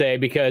kind of say,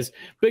 because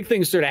big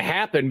things sort of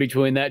happen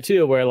between that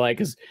too, where like,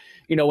 cause,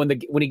 you know,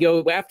 when he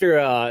go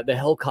after the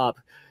Hell Cop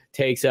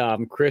takes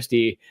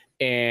Christy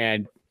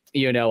and,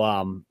 you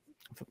know,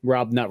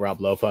 not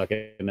Rob Lowe,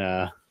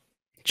 fucking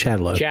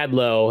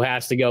Chadlow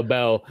has to go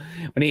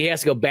when he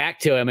has to go back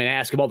to him and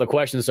ask him all the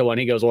questions and so on.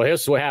 He goes, well,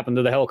 here's what happened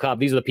to the Hell Cop.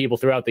 These are the people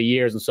throughout the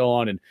years and so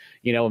on. And,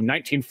 in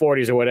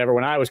 1940s or whatever,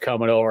 when I was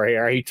coming over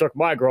here, he took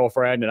my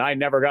girlfriend and I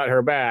never got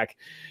her back,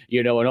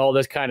 and all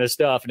this kind of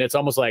stuff. And it's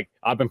almost like,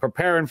 I've been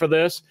preparing for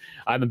this.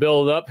 I've been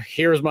building up.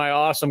 Here's my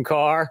awesome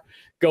car.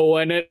 Go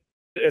in it.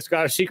 It's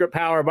got a secret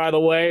power, by the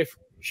way.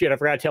 Shit, I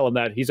forgot to tell him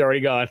that. He's already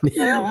gone.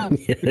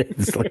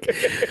 It's like,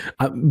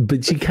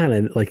 but you kind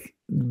of like,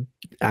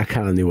 I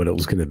kind of knew what it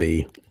was going to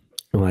be.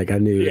 Like I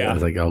knew, I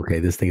was like, okay,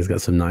 this thing's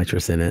got some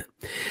nitrous in it,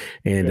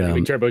 and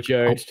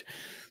turbocharged.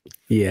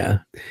 Yeah,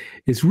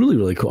 it's really,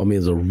 really cool. I mean,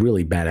 it's a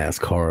really badass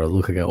car. It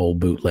looked like an old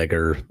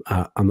bootlegger.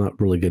 I'm not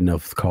really good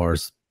enough with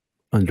cars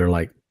under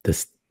like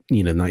this,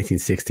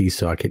 1960s,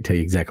 so I can't tell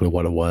you exactly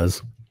what it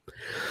was.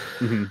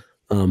 And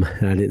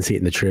I didn't see it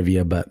in the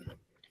trivia, but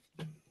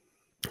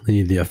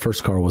the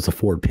first car was a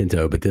Ford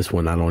Pinto, but this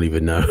one I don't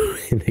even know.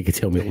 And they could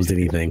tell me it was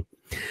anything.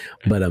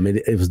 But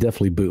it was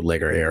definitely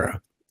bootlegger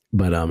era.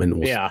 But and it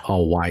was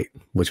all white,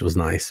 which was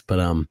nice.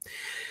 But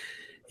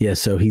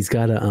so he's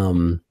got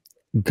to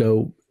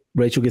go.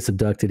 Rachel gets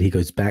abducted. He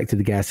goes back to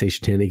the gas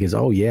station attendant. He goes,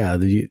 "Oh yeah,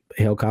 the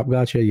Hell Cop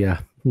got you. Yeah,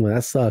 well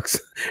that sucks."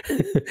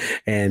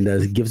 And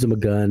gives him a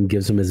gun,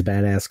 gives him his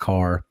badass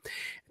car,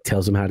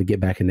 tells him how to get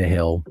back into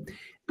hell,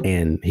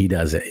 and he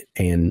does it.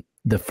 And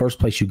the first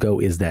place you go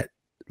is that,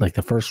 like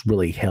the first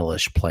really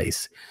hellish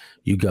place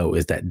you go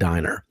is that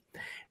diner.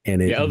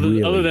 And it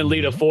other than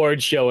Lita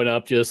Ford showing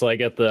up just like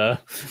at the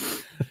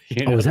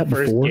was that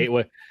first before?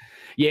 gateway.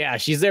 Yeah,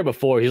 she's there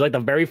before. He's like the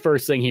very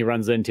first thing he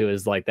runs into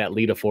is like that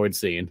Lita Ford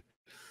scene.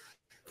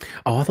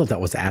 Oh, I thought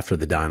that was after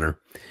the diner.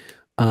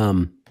 But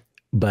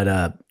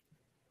that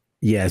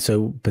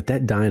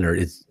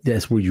diner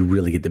that's where you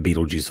really get the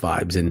Beetlejuice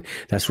vibes, and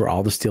that's where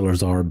all the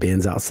Steelers are.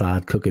 Ben's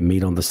outside cooking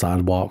meat on the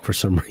sidewalk for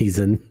some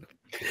reason.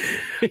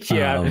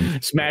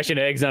 Smashing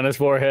eggs on his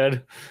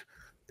forehead.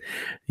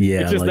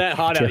 Yeah, it's just that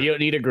hot out. You don't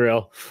need a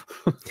grill.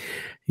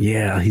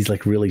 Yeah, he's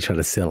like really trying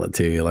to sell it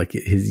to you. Like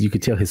you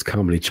could tell his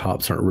comedy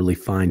chops aren't really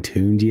fine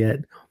tuned yet.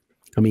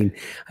 I mean,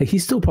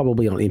 he's still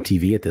probably on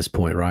MTV at this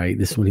point, right?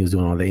 This is when he was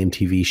doing all the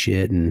MTV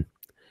shit, and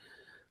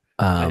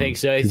I think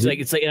so. It's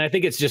like, and I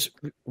think it's just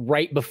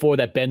right before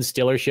that Ben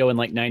Stiller show in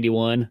like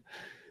 91.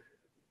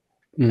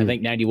 I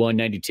think 91,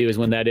 92 is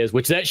when that is,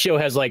 which that show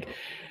has like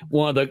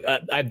one of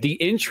the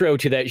intro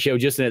to that show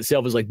just in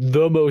itself is like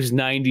the most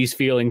 90s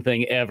feeling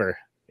thing ever,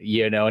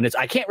 and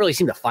I can't really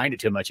seem to find it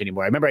too much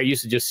anymore. I remember I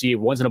used to just see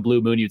once in a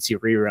blue moon, you'd see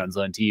reruns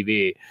on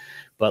TV,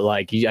 but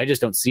like, I just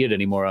don't see it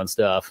anymore on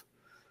stuff.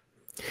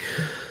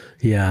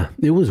 Yeah,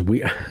 it was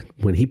weird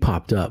when he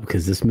popped up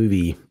because this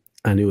movie,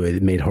 I knew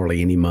it made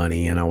hardly any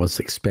money, and I was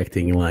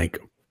expecting like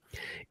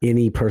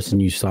any person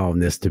you saw in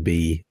this to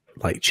be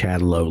like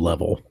Chad Lowe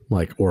level,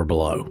 like or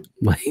below,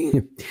 like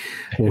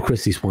or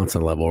Christy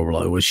Swanson level or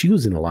below. Well, she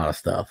was in a lot of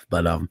stuff,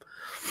 but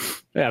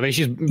yeah, I mean,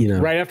 she's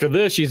right after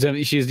this, she's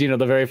the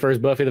very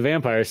first Buffy the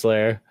Vampire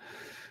Slayer.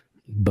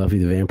 Buffy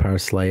the Vampire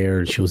Slayer,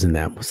 and she was in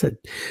that. What's that?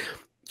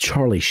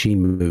 Charlie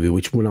Sheen movie,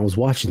 which when I was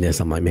watching this,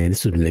 I'm like, man,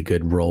 this would have been a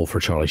good role for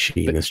Charlie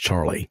Sheen as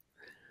Charlie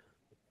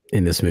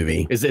in this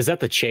movie. Is that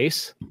The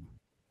Chase?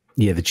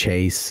 Yeah, The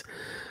Chase.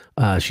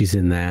 She's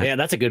in that. Yeah,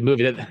 that's a good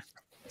movie.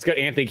 It's got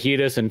Anthony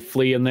Kiedis and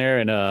Flea in there,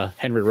 and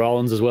Henry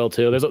Rollins as well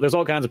too. There's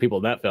all kinds of people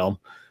in that film.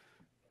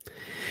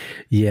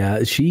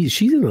 Yeah,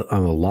 she's in a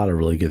lot of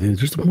really good things.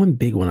 There's one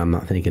big one I'm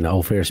not thinking.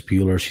 Oh, Ferris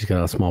Bueller. She's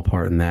got a small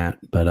part in that,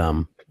 but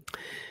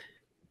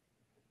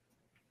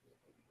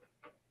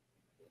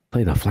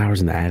playing the Flowers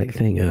in the Attic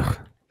thing. Ugh,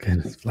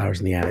 goodness, Flowers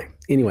in the Attic.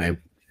 Anyway,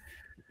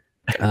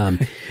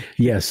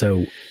 yeah.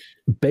 So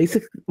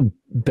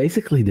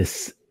basically,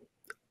 this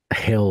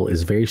hell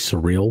is very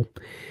surreal.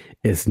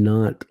 It's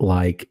not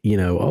like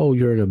oh,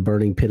 you're in a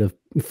burning pit of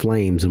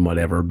flames and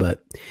whatever.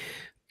 But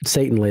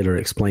Satan later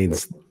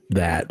explains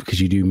that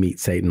because you do meet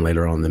Satan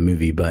later on in the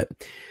movie. But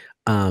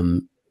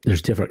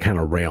there's different kind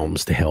of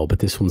realms to hell. But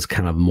this one's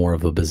kind of more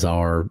of a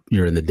bizarre.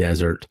 You're in the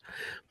desert,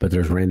 but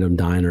there's random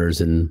diners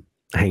and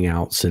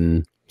hangouts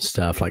and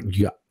stuff, like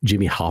you got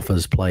Jimmy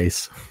Hoffa's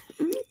place,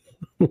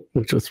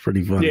 which was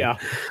pretty funny. Yeah.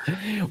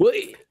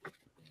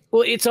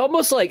 Well, it's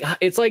almost like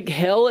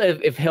hell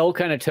if hell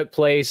kind of took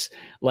place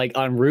like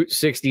on Route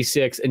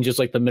 66 and just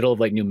like the middle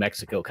of like New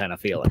Mexico kind of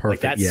feeling.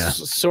 Perfect, like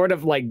that's sort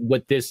of like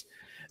what this,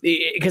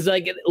 because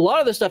like a lot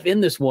of the stuff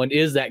in this one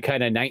is that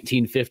kind of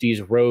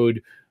 1950s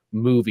road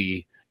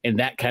movie. And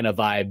that kind of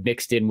vibe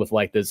mixed in with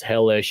like this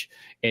hellish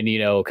and,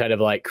 kind of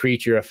like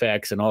creature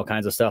effects and all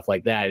kinds of stuff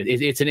like that.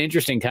 It's an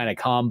interesting kind of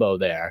combo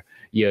there,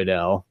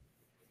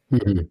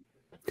 Mm-hmm.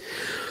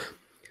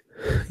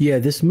 Yeah,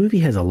 this movie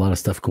has a lot of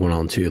stuff going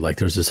on too. Like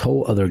there's this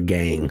whole other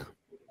gang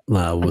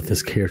with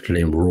this character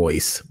named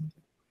Royce.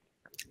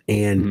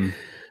 And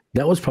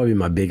that was probably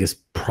my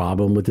biggest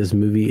problem with this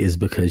movie is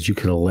because you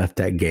could have left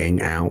that gang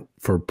out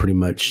for pretty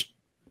much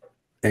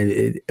and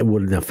it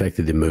wouldn't have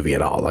affected the movie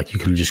at all. Like you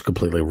could have just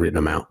completely written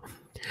them out.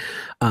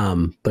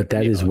 But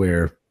that is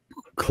where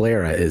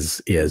Clara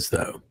is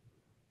though.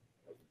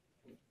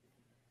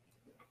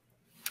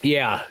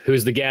 Yeah,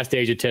 who's the gas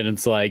station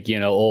attendant's like,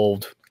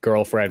 old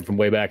girlfriend from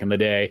way back in the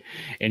day.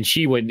 And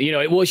she would,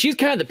 well, she's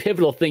kind of the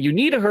pivotal thing. You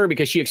need her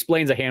because she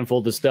explains a handful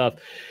of the stuff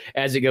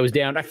as it goes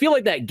down. I feel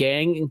like that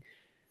gang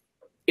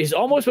is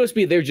almost supposed to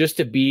be there just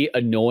to be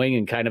annoying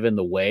and kind of in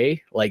the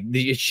way. Like,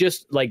 it's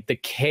just like the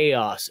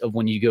chaos of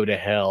when you go to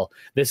hell.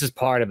 This is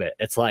part of it.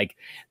 It's like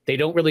they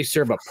don't really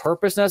serve a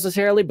purpose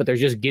necessarily, but they're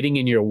just getting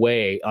in your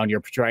way on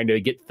your trying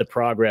to get the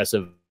progress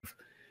of,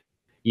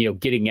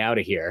 getting out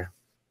of here.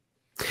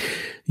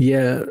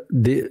 Yeah,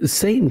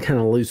 Satan kind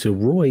of loses. So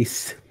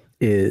Royce,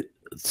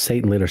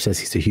 Satan later says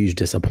he's a huge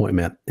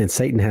disappointment, and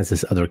Satan has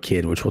this other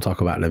kid, which we'll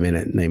talk about in a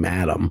minute, named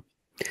Adam,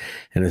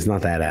 and it's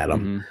not that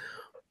Adam, Mm-hmm.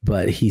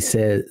 but he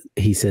says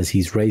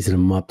he's raising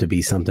him up to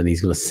be something.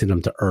 He's going to send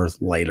him to Earth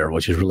later,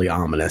 which is really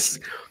ominous.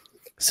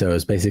 So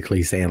it's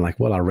basically saying like,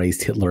 well, I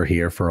raised Hitler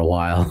here for a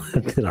while,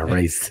 and then I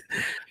raised,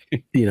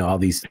 all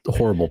these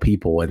horrible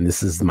people, and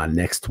this is my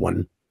next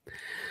one.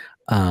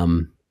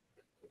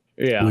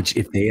 Yeah. Which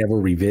if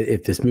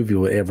this movie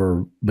would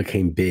ever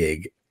became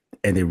big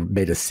and they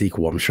made a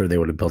sequel, I'm sure they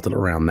would have built it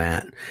around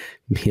that.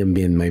 Him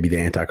being maybe the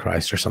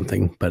Antichrist or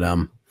something.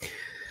 But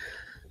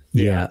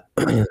yeah.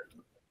 A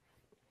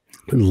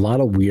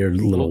lot of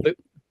weird little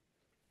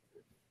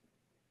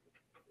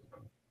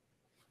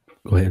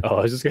Go ahead. Oh,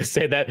 I was just gonna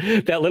say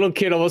that little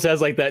kid almost has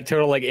like that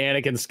total like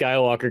Anakin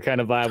Skywalker kind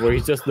of vibe where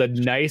he's just the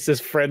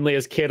nicest,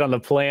 friendliest kid on the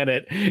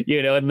planet, and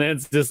then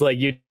it's just like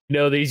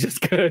that he's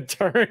just gonna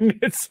turn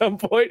at some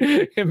point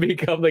and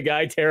become the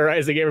guy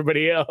terrorizing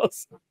everybody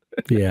else.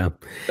 Yeah.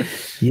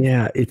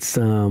 It's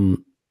they're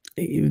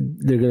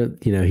gonna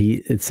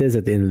it says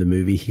at the end of the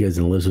movie he goes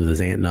and lives with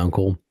his aunt and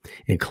uncle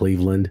in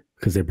Cleveland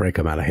because they break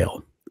him out of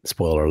hell.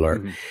 Spoiler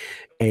alert. Mm-hmm.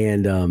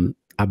 And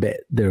I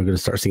bet they're going to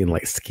start seeing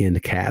like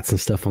skinned cats and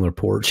stuff on their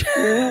porch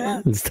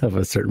and stuff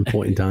at a certain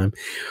point in time.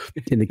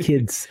 And the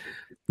kids,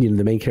 the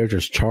main character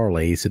is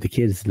Charlie. So the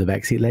kid's in the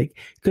backseat, like,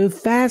 go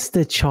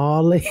faster,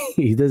 Charlie.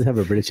 He doesn't have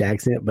a British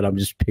accent, but I'm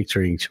just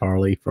picturing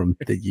Charlie from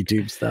the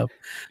YouTube stuff.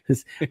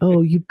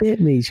 Oh, you bit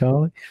me,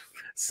 Charlie.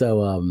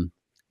 So,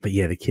 but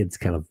yeah, the kid's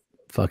kind of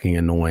fucking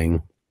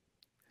annoying.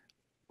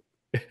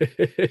 I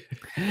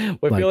feel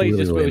like he's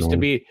just supposed to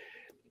be.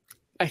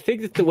 I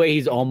think that the way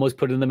he's almost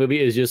put in the movie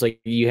is just like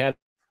you have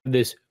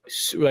this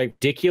like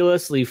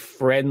ridiculously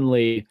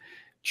friendly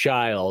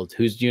child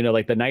who's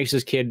like the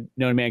nicest kid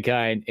known to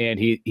mankind, and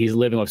he's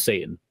living with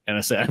Satan in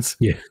a sense.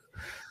 Yeah.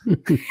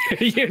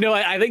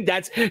 I think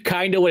that's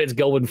kind of what it's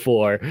going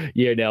for, and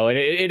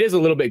it is a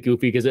little bit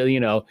goofy because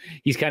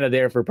he's kind of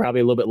there for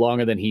probably a little bit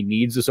longer than he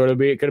needs to sort of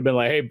be. It could have been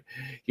like,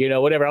 hey,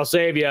 whatever, I'll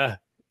save you.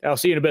 I'll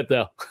see you in a bit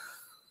though.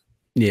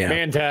 Yeah.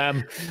 Man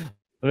time.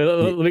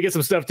 Let me get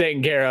some stuff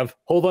taken care of.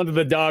 Hold on to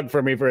the dog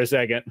for me for a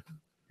second.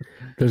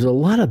 There's a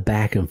lot of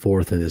back and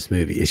forth in this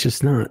movie. It's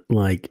just not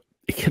like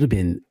this could have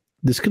been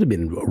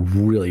a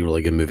really,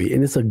 really good movie.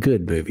 And it's a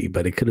good movie,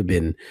 but it could have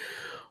been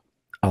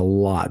a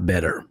lot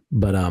better.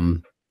 But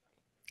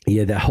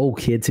yeah, that whole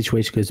kid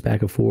situation goes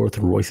back and forth,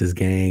 Royce's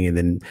gang, and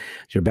then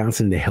you're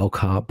bouncing the hell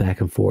cop back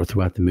and forth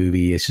throughout the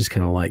movie. It's just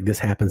kind of like this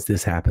happens,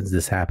 this happens,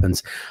 this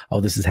happens. Oh,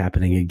 this is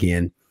happening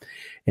again.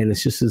 And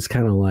it's just this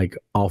kind of like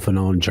off and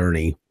on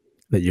journey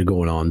that you're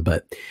going on.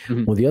 But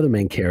one of the other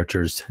main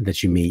characters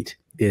that you meet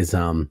is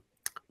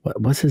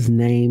what's his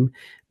name?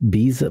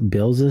 Beelzebub,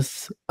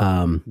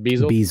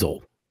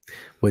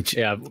 which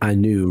I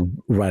knew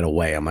right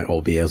away. I'm like,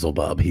 oh,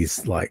 Beelzebub.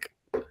 He's like,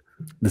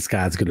 this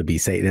guy's going to be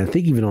Satan. And I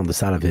think even on the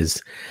side of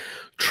his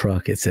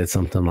truck, it said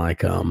something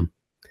like,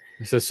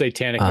 it's a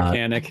satanic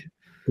mechanic.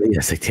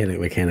 Yeah,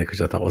 satanic mechanic,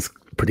 which I thought was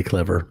pretty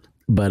clever.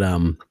 But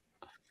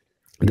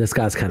this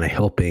guy's kind of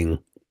helping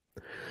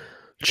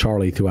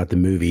Charlie throughout the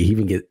movie. He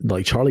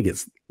even Charlie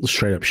gets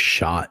straight up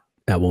shot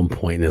at one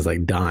point and is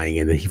like dying,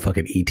 and then he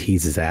fucking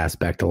ETs his ass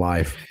back to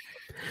life.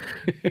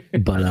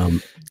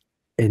 But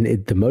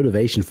the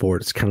motivation for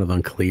it's kind of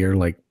unclear,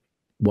 like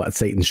what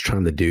Satan's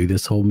trying to do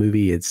this whole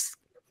movie. It's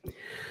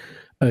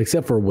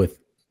except for with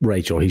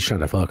Rachel, he's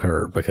trying to fuck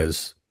her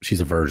because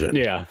she's a virgin.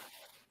 Yeah.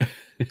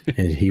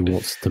 And he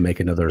wants to make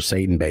another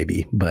Satan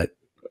baby, but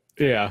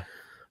yeah,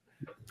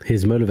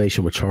 his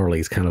motivation with Charlie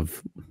is kind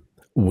of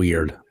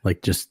weird.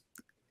 Like just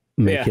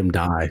make him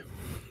die,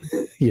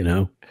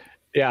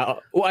 Yeah.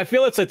 Well, I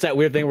feel it's that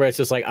weird thing where it's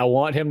just like, I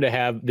want him to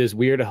have this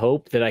weird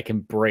hope that I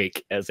can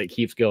break as it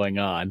keeps going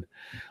on.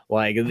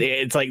 Like,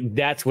 it's like,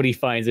 that's what he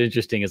finds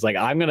interesting. It's like,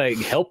 I'm going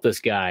to help this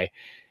guy,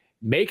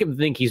 make him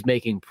think he's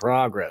making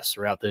progress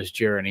throughout this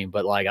journey,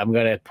 but like, I'm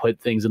going to put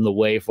things in the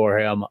way for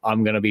him.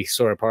 I'm going to be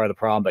sort of part of the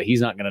problem, but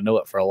he's not going to know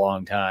it for a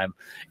long time.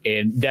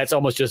 And that's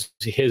almost just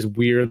his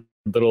weird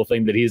little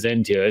thing that he's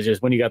into. It's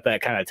just when you got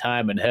that kind of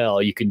time in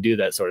hell, you can do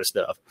that sort of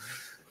stuff.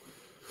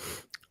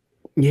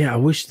 Yeah, I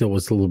wish that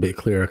was a little bit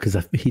clearer because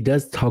he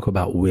does talk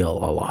about will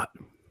a lot,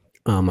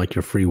 like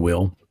your free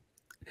will.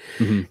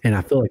 Mm-hmm. And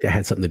I feel like that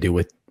had something to do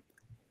with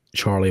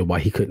Charlie, why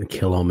he couldn't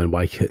kill him and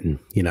why he couldn't,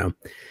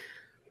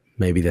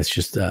 maybe that's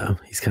just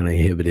he's kind of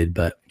inhibited.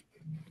 But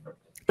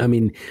I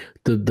mean,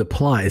 the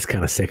plot is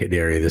kind of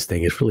secondary in this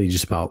thing. It's really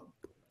just about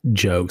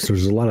jokes.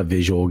 There's a lot of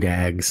visual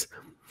gags.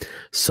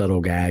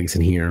 subtle gags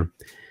in here,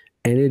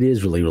 and it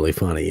is really, really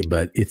funny.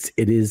 But it's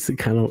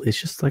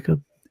just like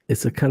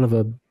it's a kind of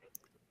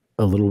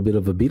a little bit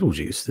of a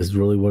Beetlejuice. This is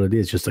really what it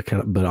is, just a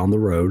kind of, but on the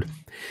road.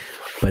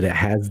 But it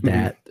has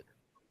that,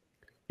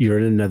 you're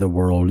in another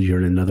world, you're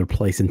in another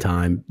place and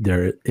time,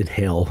 they're in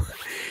hell.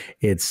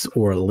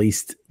 Or at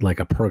least like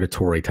a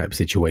purgatory type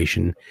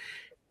situation.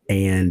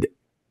 And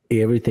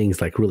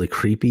everything's like really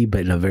creepy,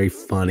 but in a very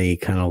funny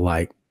kind of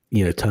like,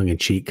 tongue in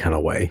cheek kind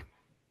of way.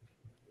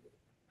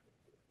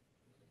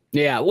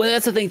 Yeah. Well,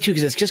 that's the thing too,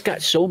 because it's just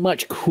got so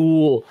much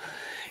cool,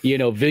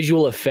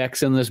 visual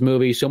effects in this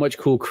movie, so much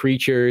cool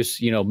creatures,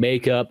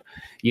 makeup,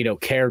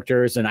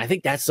 characters. And I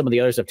think that's some of the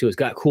other stuff too. It's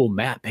got cool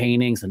matte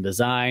paintings and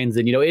designs.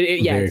 And,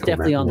 it's cool,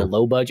 definitely on the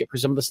low budget for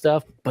some of the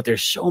stuff, but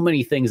there's so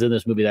many things in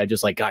this movie that I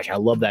just like, gosh, I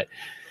love that.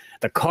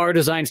 The car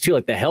designs too,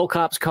 like the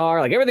Hellcop's car,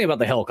 like everything about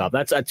the Hellcop.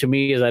 That's to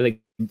me is, I think,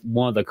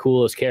 one of the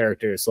coolest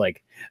characters.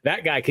 Like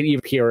that guy could even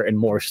appear in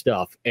more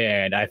stuff.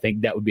 And I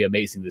think that would be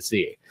amazing to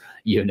see,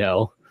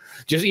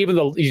 just even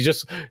though he's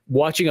just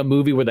watching a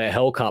movie where the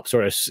Hellcop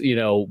sort of,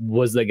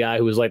 was the guy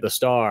who was like the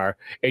star,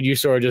 and you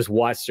sort of just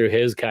watch through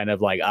his kind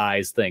of like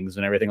eyes things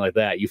and everything like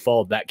that. You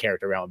followed that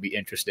character around would be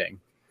interesting.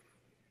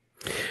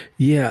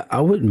 Yeah, I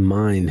wouldn't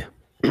mind.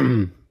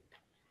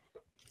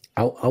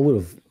 I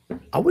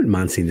wouldn't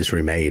mind seeing this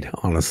remade,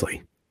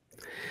 honestly.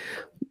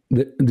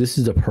 This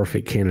is a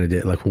perfect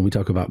candidate. Like when we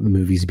talk about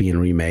movies being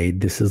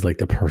remade, this is like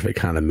the perfect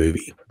kind of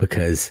movie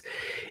because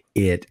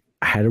it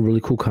had a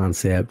really cool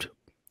concept.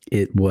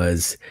 It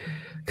was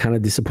kind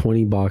of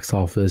disappointing box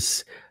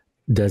office.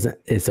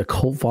 It's a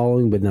cult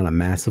following, but not a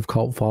massive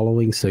cult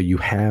following. So you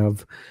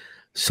have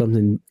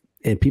something,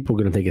 and people are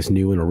going to think it's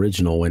new and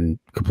original and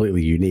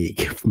completely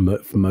unique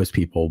for most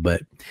people.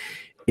 But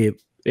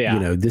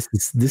this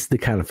is the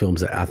kind of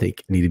films that I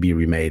think need to be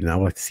remade. And I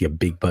would like to see a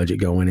big budget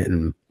go in it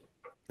and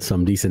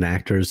some decent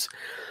actors,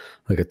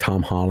 like a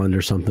Tom Holland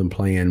or something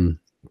playing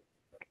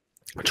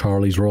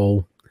Charlie's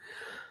role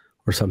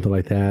or something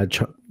like that.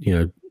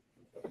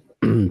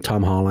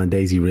 Tom Holland,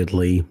 Daisy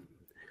Ridley,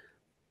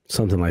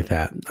 something like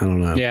that. I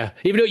don't know. Yeah.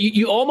 Even though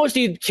you almost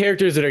need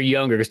characters that are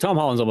younger, because Tom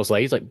Holland's almost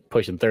like, he's like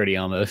pushing 30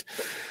 almost.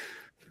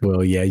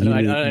 Well, yeah.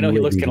 I know he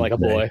looks kind of like a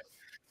boy.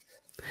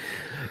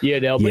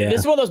 But this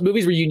is one of those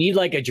movies where you need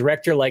like a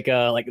director,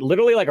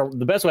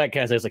 the best way I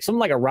can say is like someone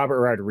like a Robert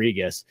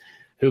Rodriguez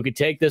who could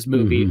take this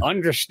movie,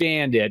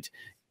 understand it,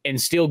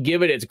 and still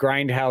give it its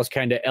grindhouse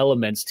kind of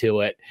elements to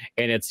it.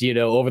 And it's,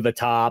 over the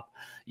top,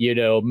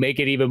 make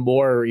it even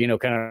more,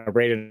 kind of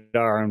rated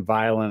R and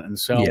violent and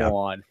so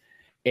on.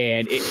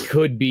 And it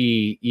could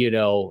be,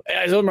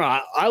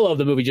 I love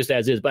the movie just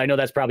as is, but I know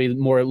that's probably a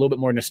little bit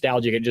more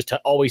nostalgic. It just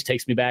always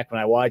takes me back when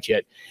I watch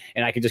it,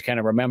 and I can just kind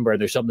of remember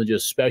there's something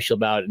just special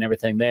about it and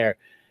everything there.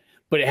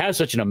 But it has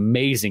such an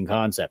amazing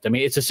concept. I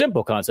mean, it's a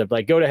simple concept,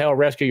 like go to hell,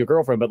 rescue your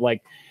girlfriend, but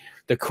like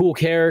the cool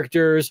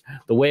characters,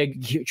 the way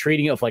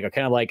treating it like a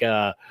kind of like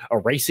a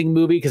racing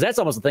movie, because that's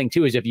almost the thing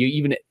too, is if you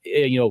even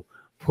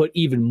put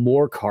even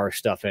more car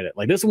stuff in it.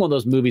 Like this is one of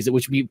those movies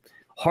which would be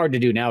hard to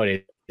do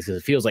nowadays, because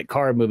it feels like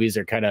car movies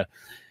are kind of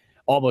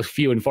almost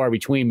few and far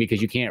between,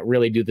 because you can't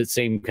really do the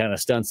same kind of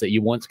stunts that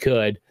you once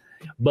could.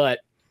 But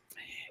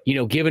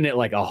giving it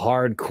like a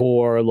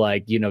hardcore,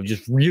 like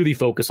just really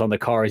focus on the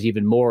cars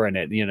even more in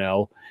it,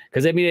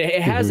 because I mean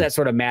it has that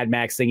sort of Mad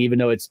Max thing, even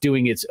though it's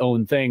doing its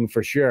own thing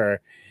for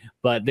sure.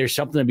 But there's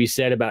something to be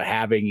said about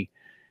having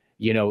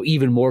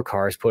even more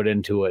cars put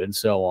into it and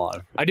so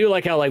on. I do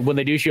like how, like, when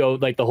they do show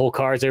like the whole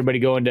cars, everybody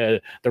going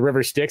to the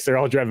River Styx, they're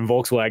all driving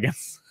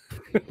Volkswagens.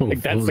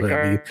 Like that's the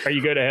car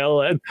you go to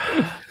hell in.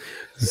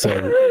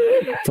 So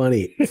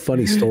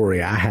funny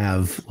story. I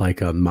have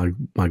like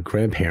my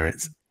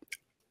grandparents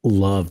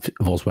loved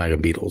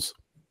Volkswagen Beetles,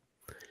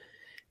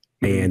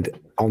 and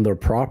on their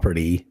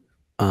property,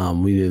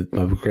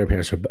 my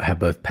grandparents have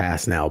both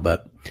passed now,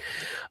 but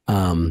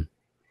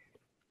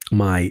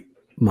my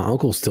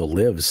uncle still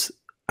lives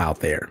out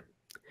there,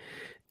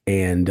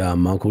 and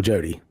my Uncle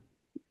Jody,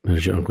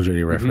 there's your Uncle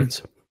Jody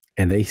reference,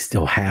 and they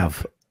still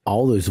have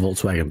all those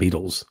Volkswagen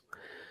Beetles,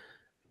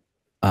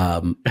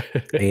 and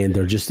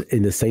they're just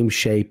in the same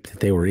shape that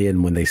they were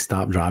in when they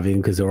stopped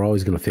driving, because they're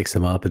always going to fix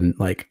them up. And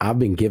like I've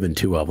been given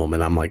 2 of them,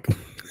 and I'm like,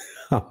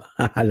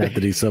 I'd have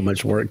to do so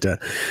much work to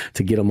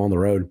get them on the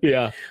road.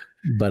 Yeah,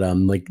 but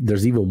like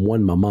there's even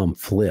one my mom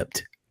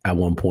flipped at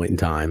one point in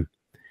time.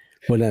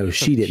 Well, no,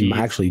 she didn't.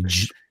 Actually,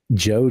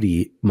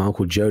 Jody, my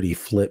Uncle Jody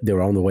flipped. They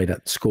were on the way to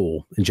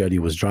school, and Jody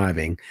was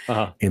driving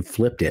and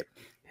flipped it.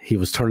 He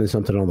was turning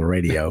something on the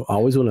radio. I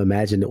always want to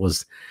imagine it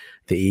was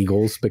the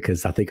Eagles,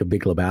 because I think of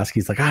Big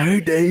Lebowski's like, I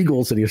hate the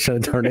Eagles, and he was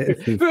trying to turn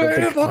it. Hey,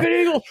 the fucking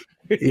Eagles!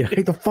 Yeah, I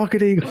hate the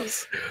fucking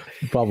Eagles.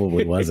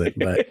 Probably wasn't,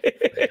 but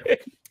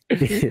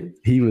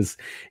he was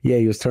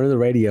turning the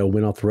radio,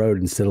 went off the road.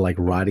 Instead of like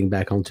riding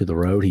back onto the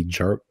road, he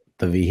jerked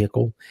the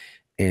vehicle.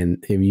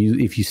 And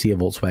if you see a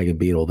Volkswagen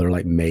Beetle, they're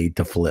like made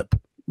to flip.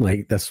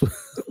 Like that's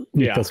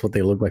what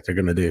they look like they're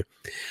gonna do.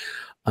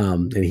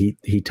 And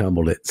he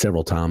tumbled it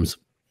several times,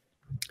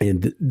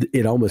 and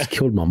it almost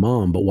killed my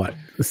mom. But what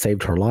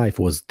saved her life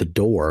was the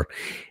door.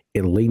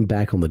 and leaned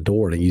back on the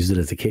door and used it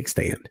as a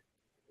kickstand.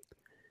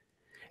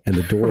 And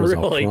the door was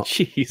really? all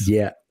Jeez.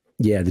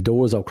 Yeah, the door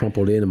was all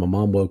crumpled in, and my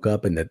mom woke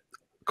up and the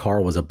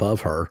car was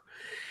above her,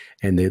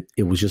 and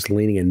it was just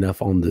leaning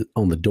enough on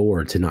the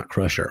door to not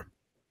crush her.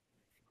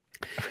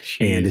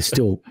 Jeez. And it's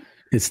still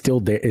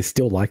there. It's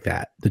still like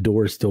that. The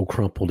door is still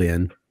crumpled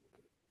in.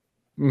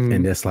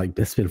 And that's been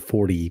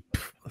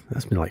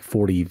like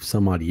 40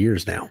 some odd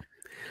years now.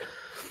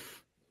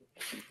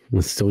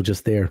 It's still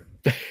just there.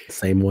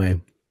 Same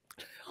way.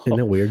 Isn't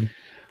that weird?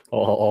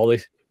 All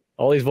these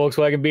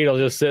Volkswagen Beetles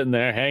just sitting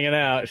there hanging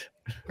out,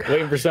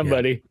 waiting for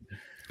somebody.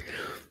 Yeah.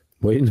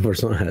 Waiting for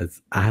someone.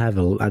 I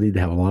need to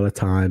have a lot of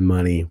time,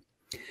 money,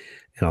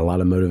 and a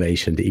lot of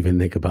motivation to even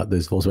think about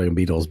those Volkswagen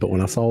Beetles. But when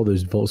I saw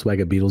those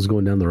Volkswagen Beetles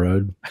going down the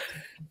road,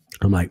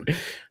 I'm like,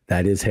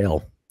 that is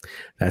hell.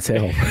 That's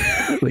hell.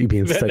 Like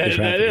being stuck in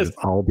traffic is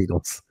all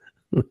Beetles.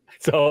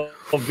 It's all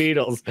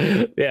Beetles.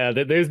 Yeah,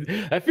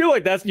 I feel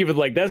like that's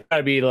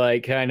gotta be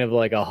like kind of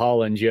like a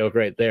Holland joke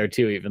right there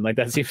too. Even like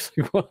that seems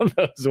like one of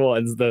those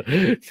ones.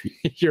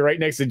 You're right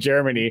next to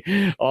Germany,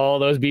 all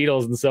those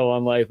Beetles and so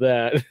on like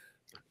that.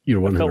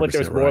 You're 100% like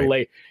there's more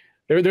right.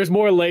 There's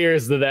more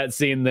layers to that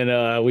scene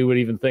than we would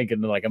even think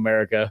in like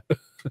America.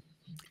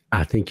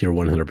 I think you're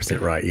 100%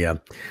 right. Yeah,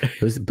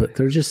 but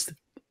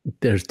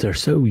they're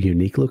so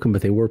unique looking,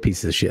 but they were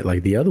pieces of shit.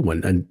 Like the other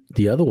one,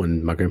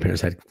 my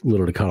grandparents had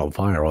literally caught on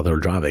fire while they were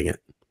driving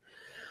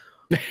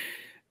it.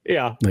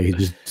 Yeah, like it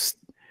just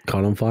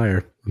caught on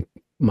fire.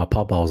 My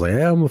papa was like,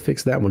 "Yeah, I'm gonna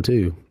fix that one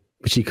too,"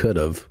 but she could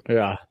have.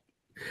 Yeah,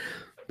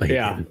 but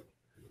yeah. Didn't.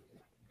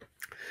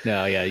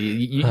 No, yeah,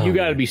 you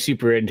got to be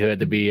super into it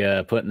to be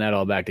putting that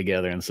all back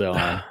together and so on.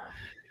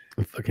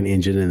 A fucking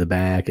engine in the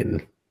back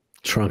and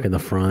trunk in the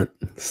front.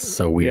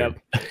 So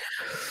weird.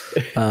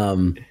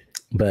 Yep.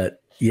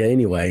 But yeah,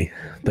 anyway,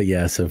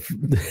 so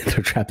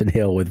they're trapped in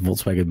hell with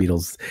Volkswagen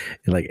Beetles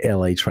in like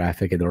LA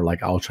traffic, and they're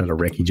like all trying to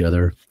wreck each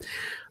other,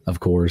 of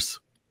course.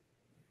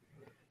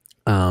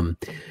 But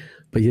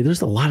yeah,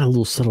 there's a lot of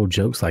little subtle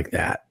jokes like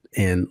that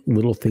and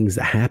little things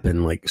that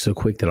happen like so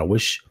quick that I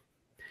wish,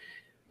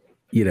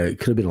 it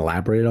could have been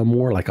elaborated on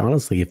more. Like,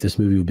 honestly, if this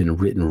movie had been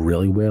written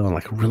really well and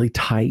like really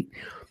tight,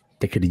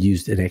 they could have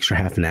used an extra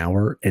half an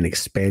hour and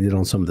expanded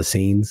on some of the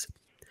scenes.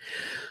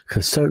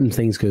 Because certain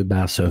things go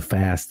by so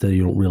fast that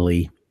you don't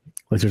really,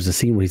 like there's a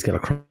scene where he's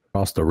got to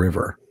cross the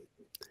river.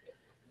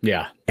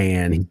 Yeah.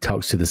 And he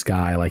talks to this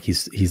guy, like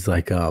he's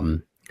like,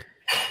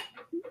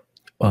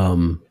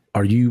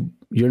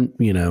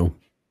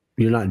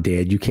 you're not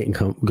dead. You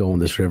can't go on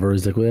this river.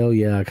 He's like, well,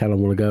 yeah, I kind of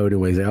want to go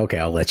anyway. He's like, okay,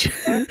 I'll let you.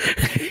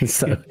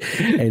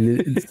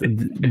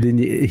 Then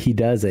he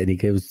does it, and he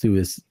goes through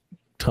his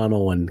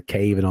tunnel and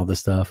cave and all this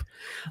stuff,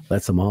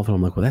 lets him off. And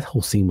I'm like, well, that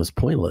whole scene was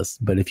pointless.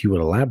 But if you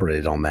would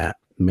elaborate on that,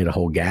 made a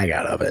whole gag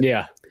out of it.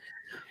 Yeah.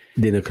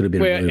 Then it could have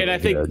been really, and I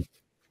really think, good.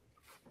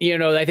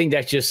 I think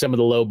that's just some of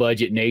the low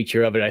budget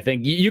nature of it. I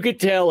think you could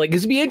tell, like,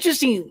 it'd be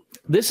interesting.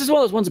 This is one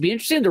of those ones that'd be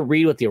interesting to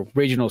read what the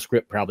original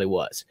script probably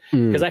was.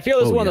 Because I feel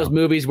this is one of those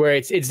movies where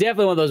it's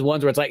definitely one of those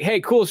ones where it's like, hey,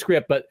 cool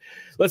script, but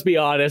let's be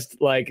honest,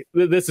 like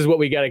this is what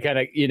we got to kind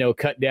of,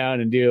 cut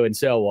down and do and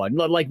so on.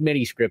 Like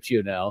many scripts,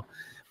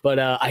 But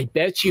I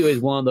bet you is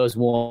one of those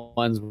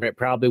ones where it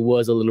probably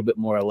was a little bit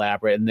more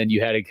elaborate, and then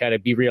you had to kind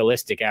of be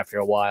realistic after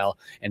a while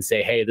and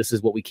say, hey, this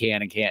is what we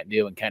can and can't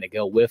do, and kind of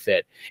go with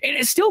it. And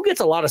it still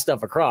gets a lot of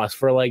stuff across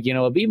for like,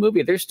 a B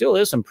movie. There still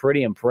is some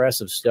pretty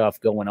impressive stuff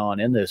going on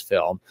in this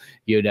film.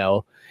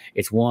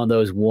 It's one of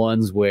those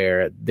ones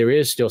where there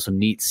is still some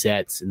neat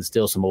sets and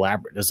still some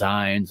elaborate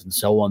designs and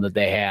so on that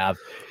they have.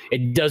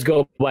 It does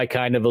go by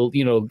kind of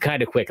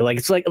quick. Like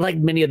it's like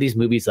many of these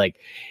movies, like,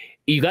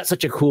 you got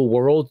such a cool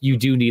world. You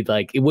do need,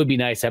 like, it would be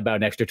nice to have about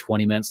an extra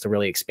 20 minutes to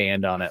really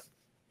expand on it.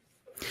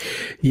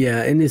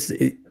 Yeah. And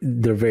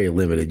they're very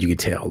limited. You can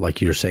tell, like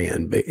you're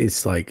saying,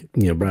 it's like,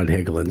 Brian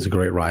Hegelin's a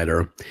great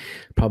writer,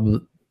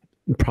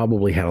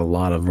 probably had a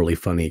lot of really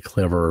funny,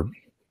 clever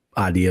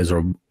ideas,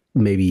 or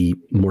maybe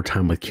more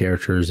time with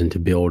characters and to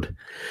build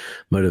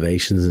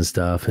motivations and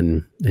stuff.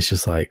 And it's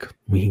just like,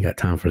 we ain't got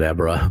time for that,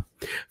 bro.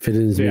 Fit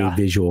in as many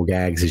visual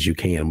gags as you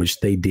can, which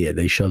they did.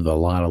 They shoved a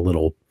lot of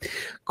little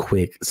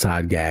quick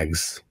side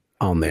gags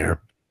on there.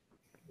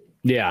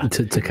 Yeah.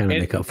 To kind of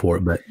make up for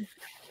it. But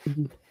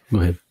go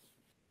ahead.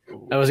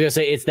 I was gonna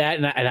say it's that,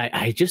 and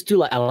I just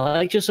do I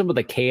like just some of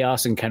the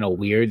chaos and kind of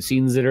weird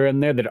scenes that are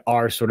in there that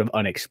are sort of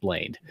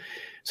unexplained.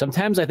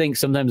 Sometimes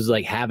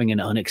like having an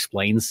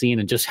unexplained scene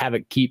and just have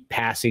it keep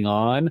passing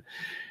on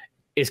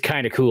is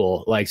kind of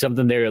cool. Like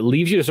something there, it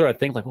leaves you to sort of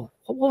think like, well,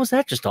 what was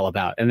that just all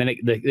about? And then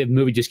the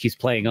movie just keeps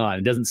playing on.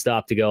 It doesn't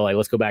stop to go like,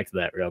 let's go back to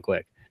that real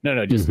quick.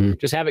 No, just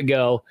have it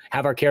go.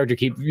 Have our character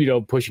keep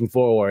pushing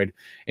forward,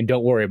 and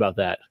don't worry about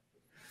that.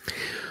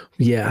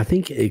 Yeah, I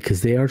think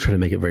because they are trying to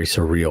make it very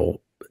surreal.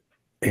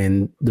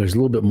 And there's a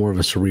little bit more of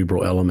a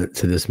cerebral element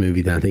to this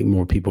movie than I think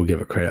more people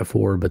give it credit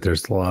for. But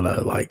there's a lot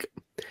of like,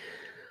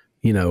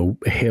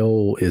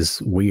 hell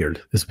is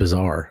weird. It's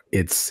bizarre.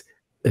 It's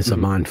a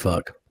mind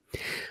fuck.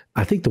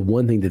 I think the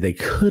one thing that they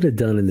could have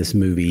done in this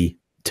movie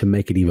to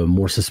make it even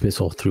more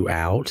suspenseful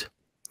throughout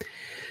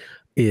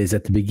is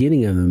at the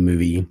beginning of the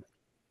movie,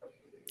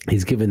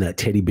 he's given that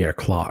teddy bear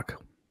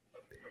clock.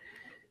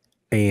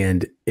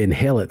 And in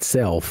hell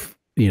itself,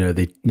 you know,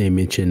 they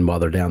mention while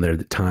they're down there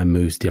that time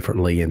moves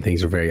differently and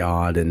things are very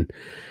odd. And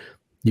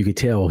you could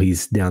tell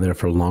he's down there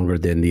for longer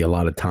than the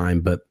allotted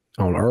time. But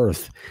on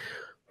Earth,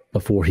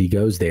 before he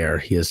goes there,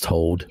 he is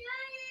told,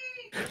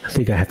 I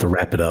think I have to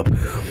wrap it up.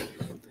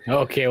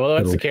 Okay, well,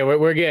 that's okay.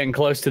 We're getting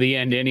close to the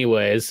end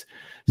anyways.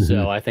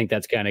 So I think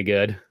that's kind of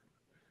good.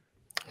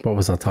 What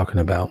was I talking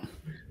about?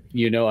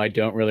 You know, I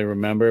don't really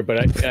remember,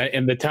 but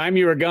in the time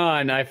you were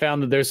gone, I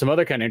found that there's some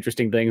other kind of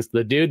interesting things.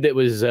 The dude that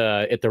was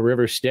at the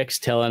River Styx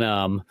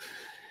telling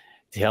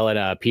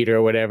Peter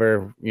or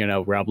whatever, you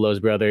know, Rob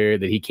Lowe's brother,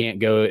 that he can't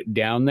go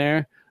down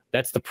there.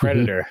 That's the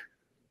Predator.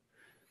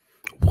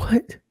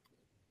 What?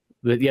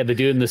 The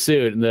dude in the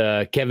suit,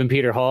 the Kevin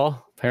Peter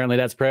Hall. Apparently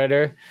that's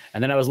Predator.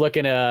 And then I was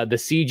looking at the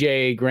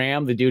CJ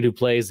Graham, the dude who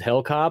plays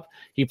Hell Cop.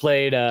 He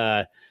played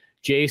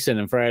Jason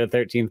in Friday the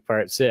 13th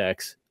Part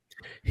 6.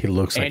 He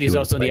looks like, and he's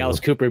also in the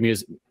Alice Cooper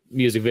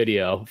music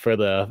video for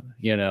the,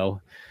 you know,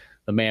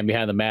 the Man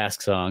Behind the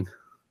Mask song.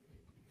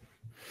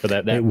 For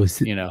that was,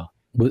 you know,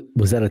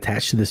 was that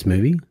attached to this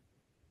movie?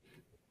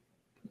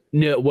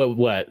 No, what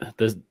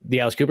the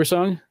Alice Cooper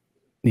song?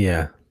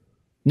 Yeah.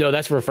 No,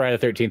 that's for Friday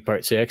the 13th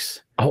Part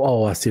 6.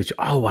 I see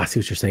what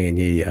you're saying.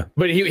 Yeah.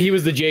 But he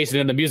was the Jason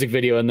in the music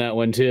video in that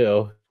one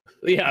too.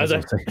 Yeah, I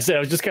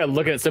was just kind of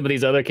looking at some of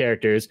these other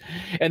characters,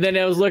 and then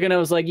I was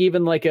like,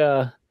 even like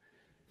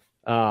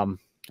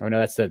or no,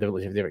 that's the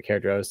different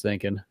character I was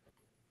thinking.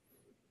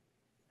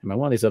 Am I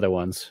one of these other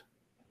ones?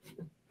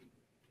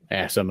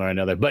 Yeah, somewhere or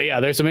another. But yeah,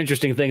 there's some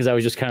interesting things I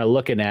was just kind of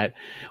looking at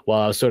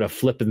while I was sort of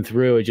flipping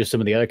through just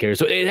some of the other characters.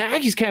 So it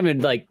actually kind of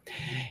like,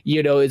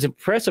 you know, it's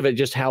impressive at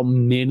just how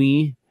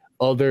many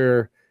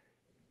other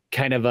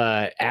kind of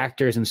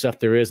actors and stuff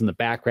there is in the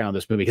background of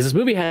this movie, because this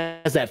movie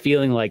has that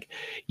feeling like,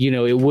 you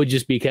know, it would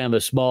just be kind of a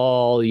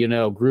small, you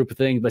know, group of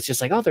things, but it's just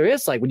like, oh, there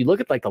is, like, when you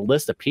look at like the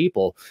list of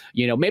people,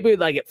 you know, maybe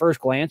like at first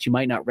glance you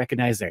might not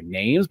recognize their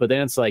names, but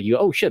then it's like,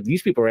 oh shit,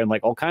 these people are in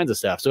like all kinds of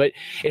stuff. So it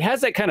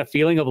has that kind of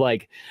feeling of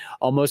like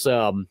almost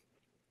that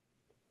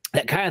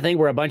kind of thing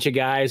where a bunch of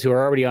guys who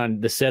are already on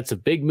the sets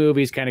of big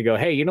movies kind of go,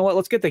 hey, you know what,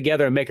 let's get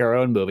together and make our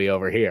own movie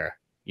over here.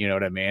 You know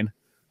what I mean?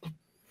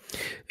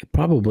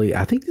 Probably.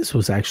 I think this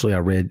was actually,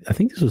 I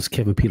think this was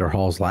Kevin Peter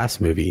Hall's last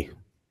movie.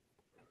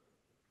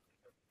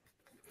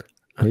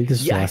 I think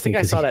this was I think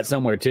I saw that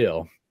somewhere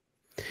too.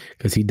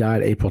 Because he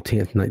died April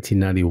 10th,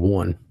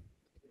 1991.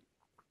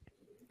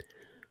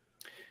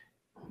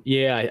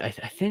 Yeah, I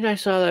think I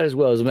saw that as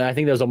well. I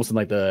think that was almost in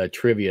like the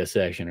trivia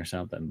section or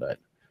something, but.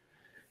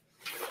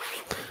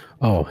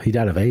 Oh, he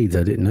died of AIDS.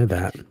 I didn't know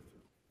that.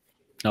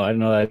 Oh, I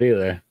didn't know that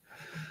either.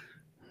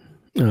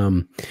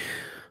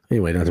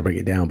 Anyway, not to break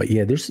it down, but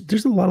yeah, there's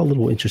a lot of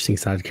little interesting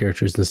side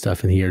characters and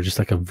stuff in here. Just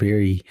like a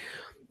very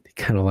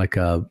kind of like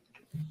a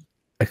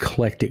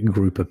eclectic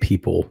group of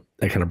people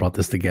that kind of brought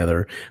this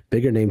together.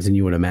 Bigger names than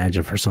you would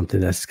imagine for something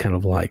that's kind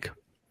of like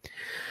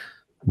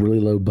really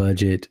low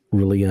budget,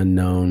 really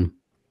unknown.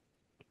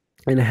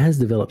 And it has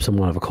developed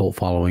somewhat of a cult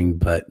following,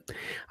 but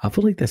I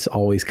feel like that's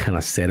always kind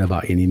of said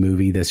about any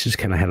movie that's just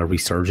kind of had a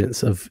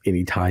resurgence of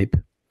any type.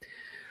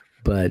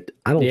 But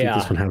I don't think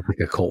this one has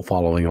like a cult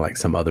following like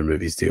some other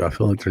movies do. I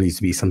feel like there needs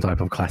to be some type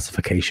of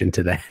classification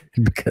to that,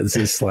 because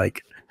it's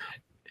like,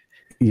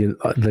 you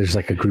know, there's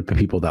like a group of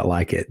people that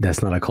like it.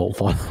 That's not a cult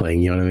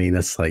following. You know what I mean?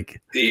 That's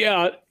like,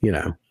 yeah, you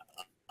know.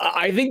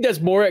 I think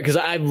that's more because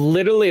I've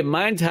literally in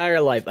my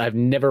entire life, I've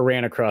never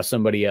ran across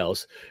somebody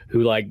else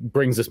who like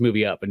brings this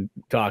movie up and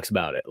talks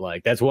about it.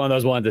 Like that's one of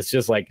those ones that's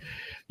just like,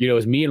 you know, it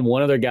was me and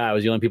one other guy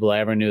was the only people I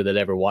ever knew that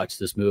ever watched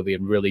this movie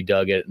and really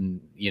dug it and,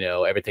 you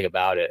know, everything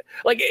about it.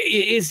 Like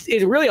it's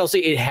really, I'll say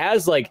it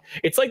has like,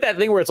 it's like that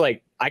thing where it's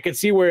like, I could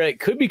see where it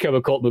could become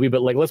a cult movie,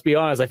 but like, let's be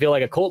honest, I feel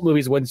like a cult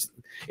movie is when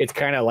it's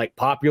kind of like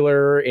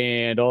popular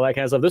and all that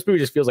kind of stuff. This movie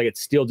just feels like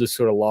it's still just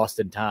sort of lost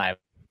in time.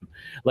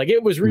 Like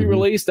it was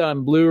re-released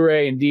on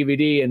Blu-ray and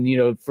DVD, and you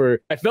know,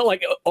 I felt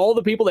like all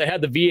the people that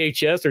had the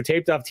VHS or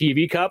taped off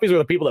TV copies were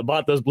the people that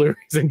bought those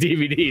Blu-rays and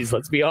DVDs.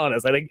 Let's be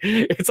honest. I think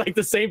it's like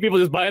the same people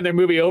just buying their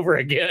movie over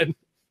again.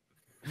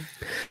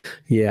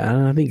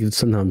 Yeah, I think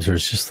sometimes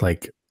there's just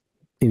like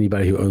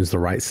anybody who owns the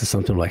rights to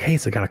something like, hey,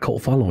 it's got a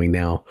cult following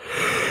now.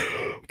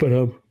 But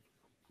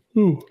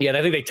yeah,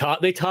 I think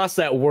they toss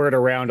that word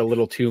around a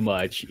little too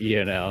much,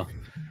 you know.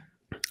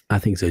 I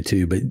think so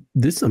too. But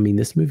this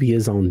movie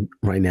is on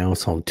right now.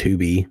 It's on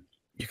Tubi.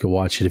 You can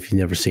watch it if you've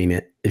never seen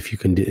it. If you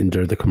can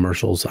endure the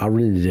commercials, I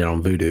rented it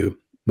on Vudu.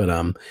 But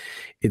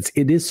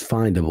it is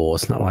findable.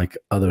 It's not like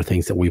other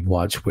things that we've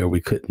watched where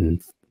we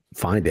couldn't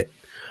find it.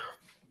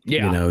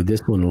 Yeah, you know,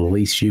 this one at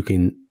least you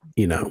can.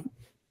 You know,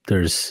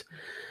 there's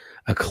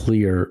a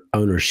clear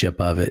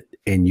ownership of it,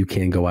 and you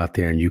can go out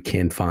there and you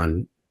can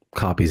find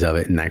copies of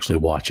it and actually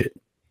watch it.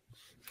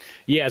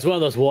 Yeah, it's one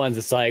of those ones.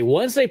 It's like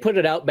once they put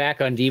it out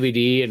back on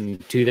DVD in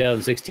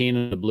 2016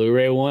 and the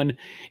Blu-ray one,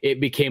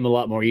 it became a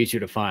lot more easier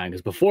to find.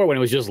 Because before, when it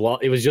was just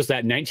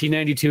that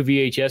 1992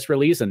 VHS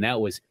release, and that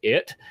was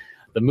it.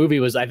 the movie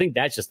was, I think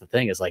that's just the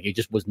thing, is like it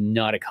just was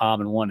not a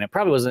common one. It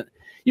probably wasn't,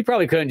 you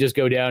probably couldn't just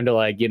go down to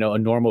like, you know, a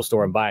normal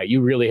store and buy it.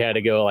 You really had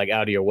to go like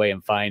out of your way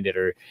and find it,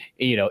 or,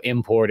 you know,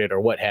 import it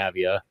or what have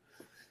you.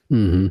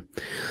 Mm-hmm.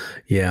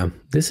 Yeah,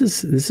 this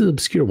is an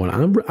obscure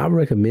one. I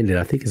recommend it.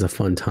 I think it's a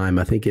fun time.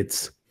 I think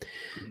it's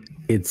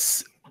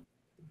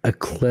a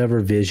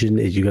clever vision.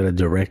 You got a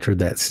director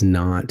that's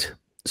not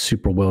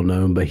super well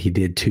known, but he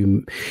did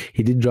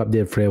Drop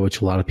Dead Fred,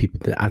 which a lot of people,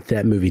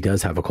 that movie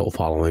does have a cult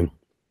following.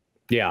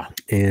 Yeah.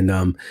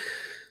 And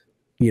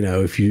you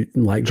know, if you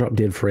like Drop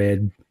Dead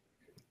Fred,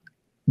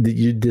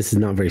 this is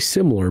not very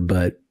similar,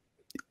 but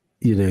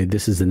you know,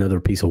 this is another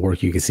piece of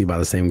work you can see by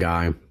the same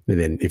guy. And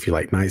then if you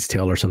like Knight's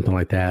Tale or something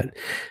like that,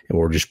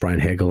 or just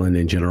Brian Hegeland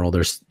in general,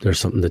 there's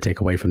something to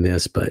take away from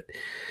this. But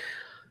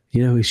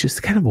you know, it's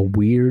just kind of a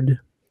weird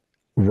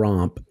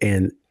romp,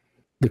 and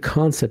the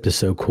concept is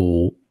so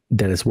cool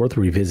that it's worth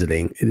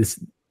revisiting. It is,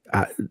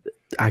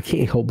 I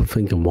can't help but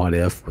thinking, what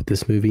if with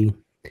this movie?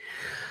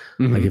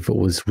 Mm-hmm. Like if it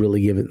was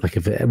really given, like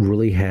if it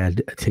really had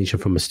attention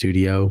from a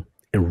studio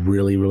and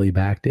really, really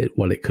backed it,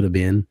 what it could have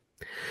been.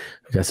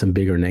 We've got some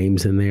bigger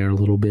names in there a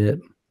little bit.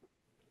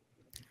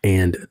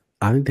 And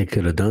I think they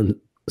could have done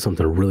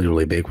something really,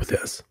 really big with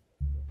this.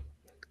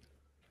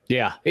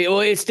 Yeah,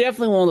 it's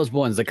definitely one of those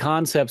ones. The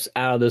concept's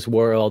out of this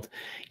world.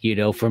 You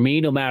know, for me,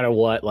 no matter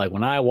what, like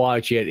when I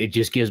watch it, it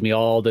just gives me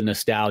all the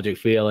nostalgic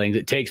feelings.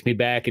 It takes me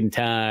back in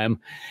time.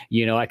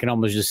 You know, I can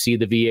almost just see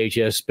the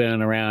VHS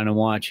spinning around and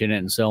watching it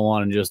and so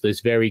on. And just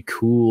this very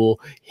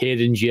cool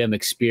hidden gem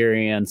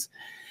experience,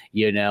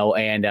 you know,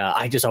 and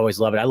I just always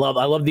love it. I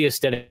love the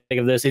aesthetic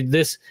of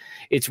this.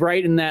 It's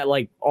right in that,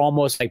 like,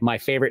 almost like my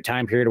favorite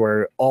time period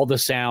where all the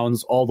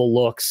sounds, all the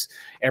looks,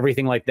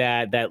 everything like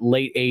that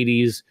late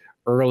 80s,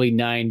 early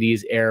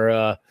 90s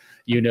era,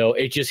 you know,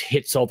 it just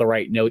hits all the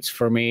right notes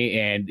for me,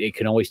 and it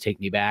can always take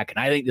me back. And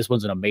I think this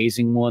one's an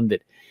amazing one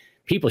that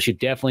people should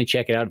definitely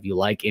check it out if you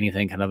like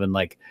anything kind of in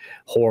like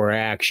horror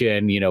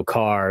action, you know,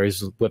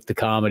 cars with the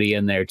comedy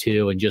in there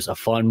too, and just a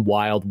fun,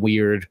 wild,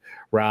 weird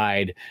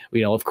ride,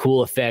 you know, with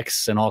cool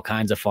effects and all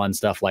kinds of fun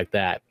stuff like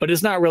that. But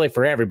it's not really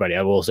for everybody,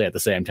 I will say at the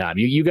same time.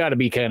 You got to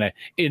be kind of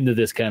into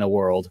this kind of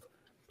world.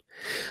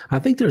 I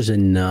think there's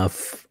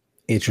enough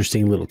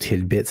interesting little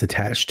tidbits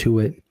attached to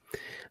it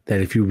that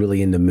if you're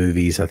really into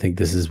movies, I think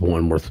this is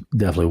one worth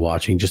definitely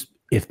watching. Just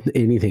if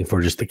anything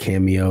for just the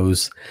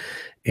cameos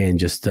and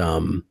just,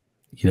 you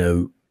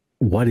know,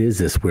 what is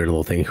this weird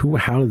little thing?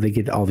 How did they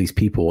get all these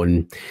people?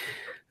 And,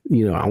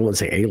 you know, I wouldn't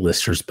say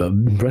A-listers, but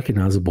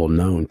recognizable,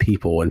 known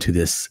people into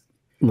this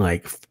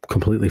like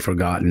completely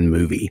forgotten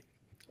movie.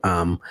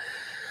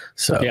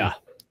 So yeah,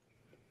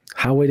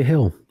 Highway to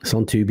Hell. It's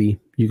on Tubi.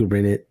 You can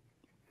rent it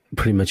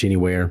pretty much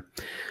anywhere.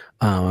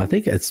 I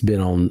think it's been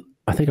on,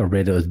 I think I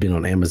read it's been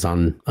on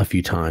Amazon a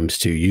few times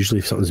too. Usually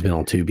if something's been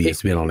on Tubi,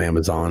 it's been on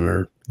Amazon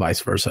or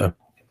vice versa.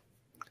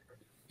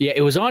 Yeah,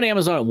 it was on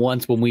Amazon at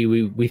once when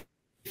we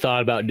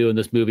thought about doing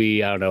this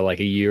movie, I don't know, like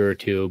a year or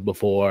two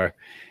before,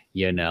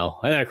 you know.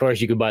 And then, of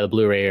course, you could buy the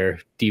Blu-ray or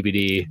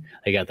DVD.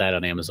 I got that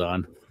on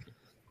Amazon.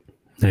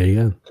 There you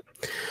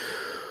go.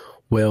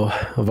 Well,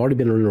 I've already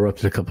been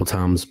interrupted a couple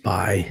times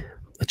by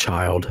a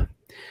child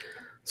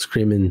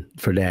screaming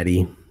for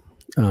daddy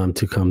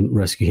to come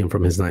rescue him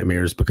from his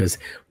nightmares, because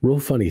real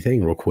funny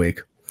thing real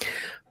quick.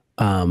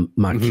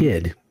 My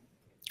kid,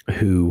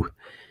 who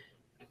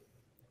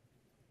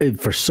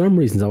for some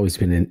reason has always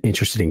been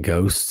interested in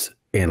ghosts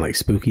and like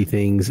spooky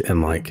things,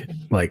 and like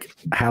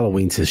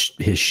Halloween's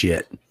his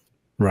shit,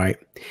 right?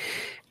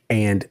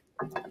 And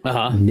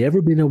never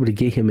been able to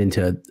get him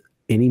into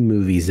any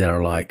movies that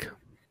are like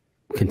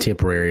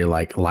contemporary,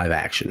 like live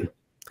action.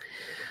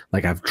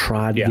 Like I've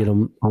tried to get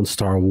him on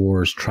Star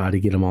Wars, try to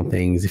get him on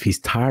things. If he's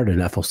tired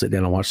enough, he'll sit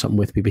down and watch something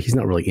with me, but he's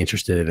not really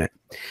interested in it.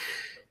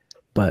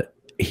 But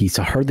he's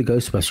heard the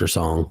Ghostbusters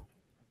song,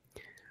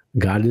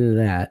 got into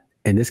that,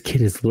 and this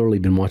kid has literally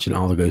been watching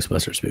all the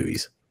Ghostbusters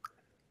movies.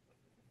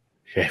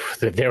 Yeah,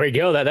 there we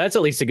go. That's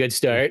at least a good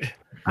start.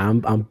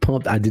 I'm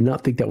pumped. I did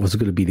not think that was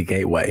going to be the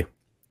gateway.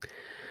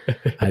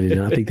 I did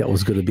not think that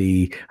was going to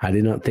be. I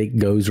did not think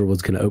Gozer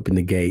was going to open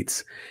the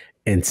gates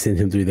and send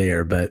him through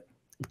there. But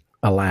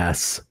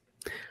alas,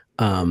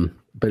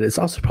 but it's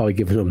also probably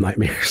giving him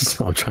nightmares.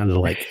 So I'm trying to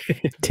like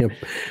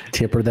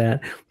temper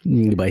that.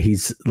 But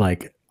he's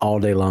like all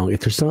day long,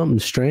 if there's something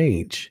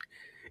strange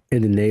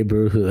in the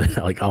neighborhood,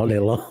 like all day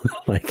long,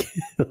 like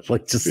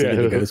just the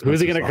Ghostbusters. Who's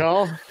he gonna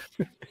call?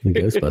 The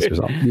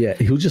Ghostbusters. Yeah,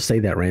 he'll just say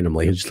that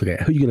randomly. He'll just look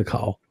at, who are you gonna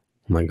call?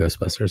 I'm like,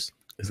 Ghostbusters.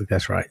 He's like,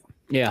 that's right.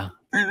 Yeah,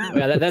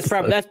 that's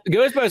probably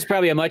Ghostbusters is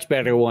probably a much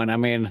better one. I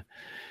mean,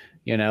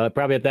 you know,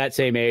 probably at that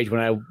same age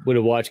when I would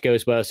have watched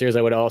Ghostbusters,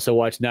 I would have also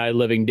watched Night of the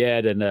Living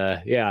Dead, and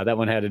yeah, that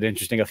one had an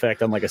interesting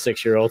effect on like a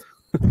 6-year-old.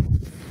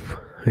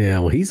 Yeah,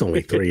 well, he's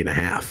only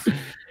 3.5.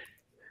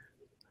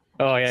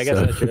 Oh yeah, I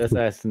guess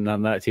that's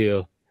not that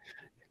too.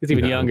 He's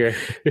even younger.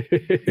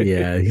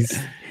 Yeah,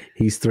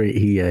 he's 3.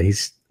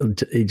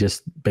 He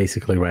just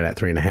basically right at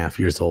 3.5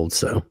 years old.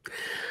 So,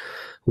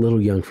 a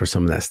little young for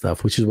some of that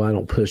stuff, which is why I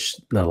don't push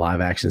the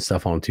live action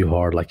stuff on too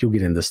hard. Like, you'll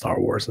get into Star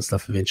Wars and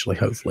stuff eventually,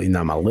 hopefully.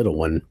 Now my little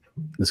one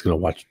is going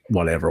to watch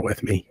whatever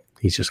with me.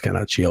 He's just kind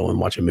of chill and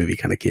watch a movie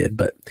kind of kid.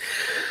 But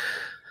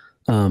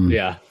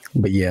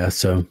yeah,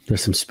 so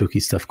there's some spooky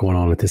stuff going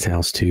on at this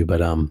house too.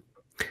 But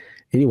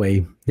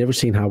anyway, never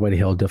seen Highway to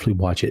Hell. Definitely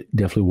watch it.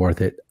 Definitely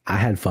worth it. I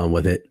had fun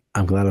with it.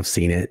 I'm glad I've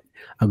seen it.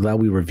 I'm glad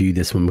we reviewed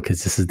this one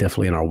because this is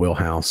definitely in our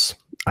wheelhouse,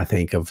 I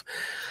think, of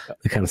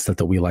the kind of stuff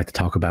that we like to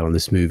talk about on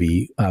this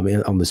movie,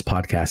 on this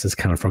podcast, is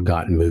kind of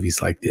forgotten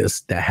movies like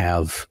this that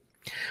have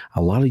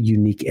a lot of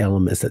unique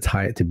elements that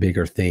tie it to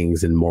bigger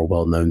things and more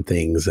well-known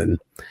things. And,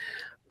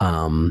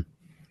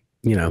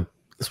 you know,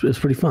 it's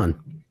pretty fun.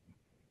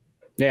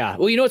 Yeah.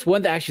 Well, you know,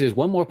 there's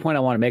one more point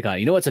I want to make on it.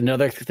 You know, what's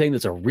another thing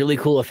that's a really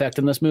cool effect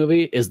in this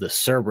movie is the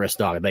Cerberus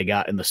dog they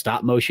got in the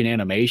stop motion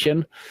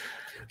animation.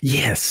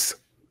 Yes.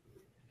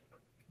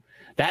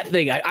 That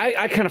thing,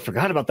 I kind of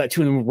forgot about that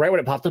too. And right when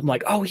it popped up, I'm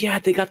like, oh yeah,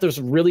 they got this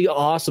really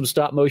awesome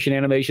stop motion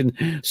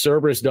animation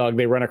Cerberus dog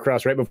they run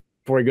across right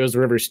before he goes to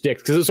River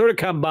Styx, because it sort of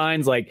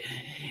combines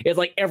it's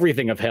like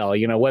everything of hell,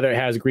 you know, whether it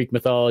has Greek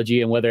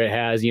mythology and whether it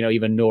has, you know,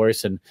 even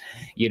Norse and,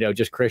 you know,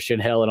 just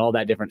Christian hell and all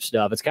that different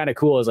stuff. It's kind of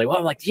cool. It's like, well,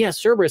 I'm like, yeah,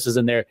 Cerberus is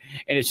in there,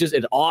 and it's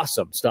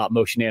awesome stop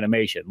motion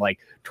animation, like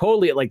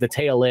totally at like the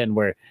tail end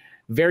where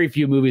very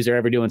few movies are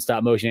ever doing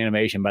stop motion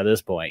animation by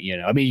this point. You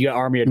know, I mean, you got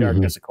Army of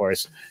Darkness, of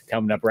course,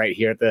 coming up right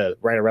here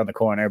right around the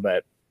corner.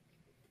 But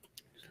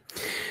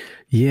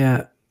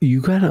yeah,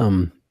 you got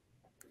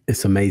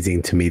it's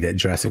amazing to me that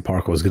Jurassic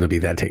Park was going to be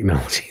that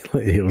technology.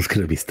 It was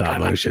going to be stop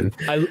motion.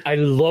 I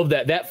love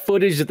that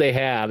footage that they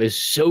have is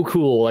so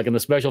cool. Like in the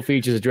special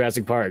features of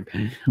Jurassic Park,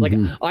 like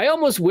I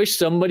almost wish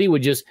somebody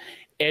would just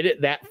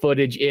edit that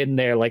footage in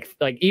there, like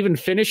even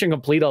finish and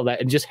complete all that,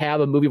 and just have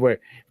a movie where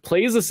it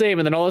plays the same,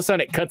 and then all of a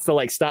sudden it cuts to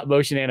like stop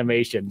motion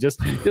animation. Just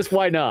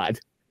why not?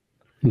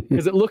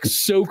 Because it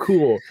looks so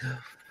cool.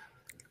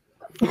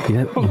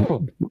 Yeah,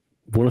 want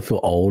to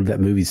feel old? That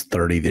movie's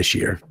 30 this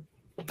year.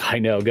 I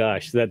know,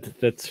 gosh,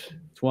 it's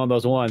one of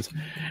those ones.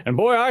 And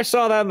boy, I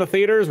saw that in the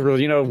theaters,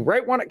 you know,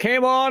 right when it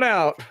came on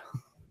out.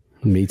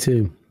 Me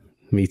too.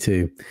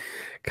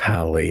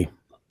 Golly.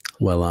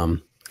 Well,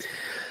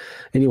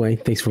 anyway,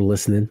 thanks for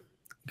listening.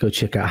 Go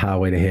check out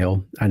Highway to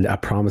Hell. And I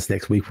promise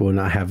next week we will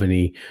not have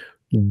any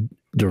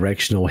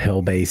directional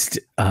hell-based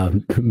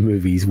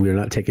movies. We're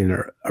not taking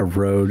a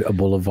road, a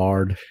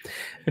boulevard,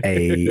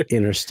 a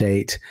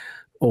interstate,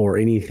 or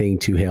anything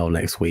to hell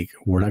next week.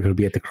 We're not going to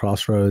be at the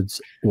crossroads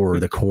or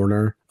the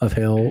corner of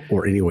hell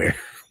or anywhere.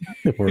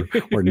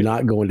 We're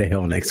not going to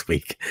hell next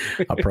week.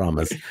 I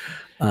promise.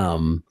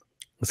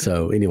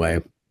 So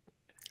anyway,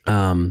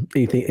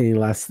 any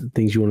last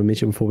things you want to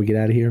mention before we get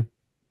out of here?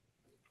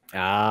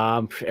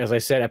 As I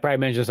said, I probably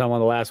mentioned some of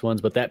the last ones,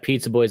 but that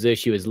Pizza Boys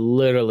issue is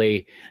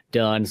literally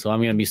done. So I'm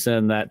going to be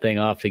sending that thing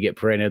off to get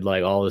printed,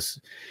 like all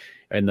this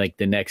in like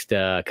the next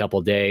couple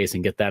days,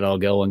 and get that all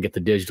going, get the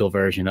digital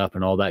version up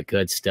and all that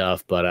good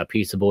stuff. But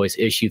Pizza Boys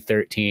issue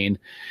 13,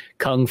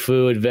 Kung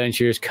Fu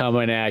Adventures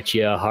coming at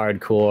you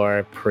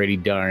hardcore pretty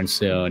darn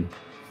soon.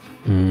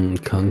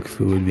 Kung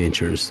Fu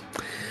Adventures.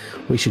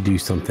 We should do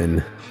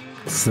something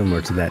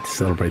similar to that to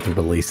celebrate the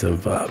release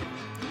of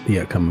the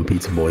upcoming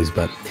Pizza Boys.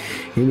 But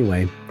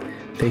anyway,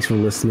 thanks for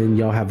listening.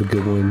 Y'all have a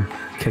good one.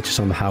 Catch us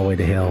on the Highway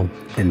to Hell,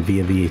 and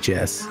Via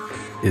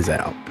VHS is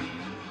out.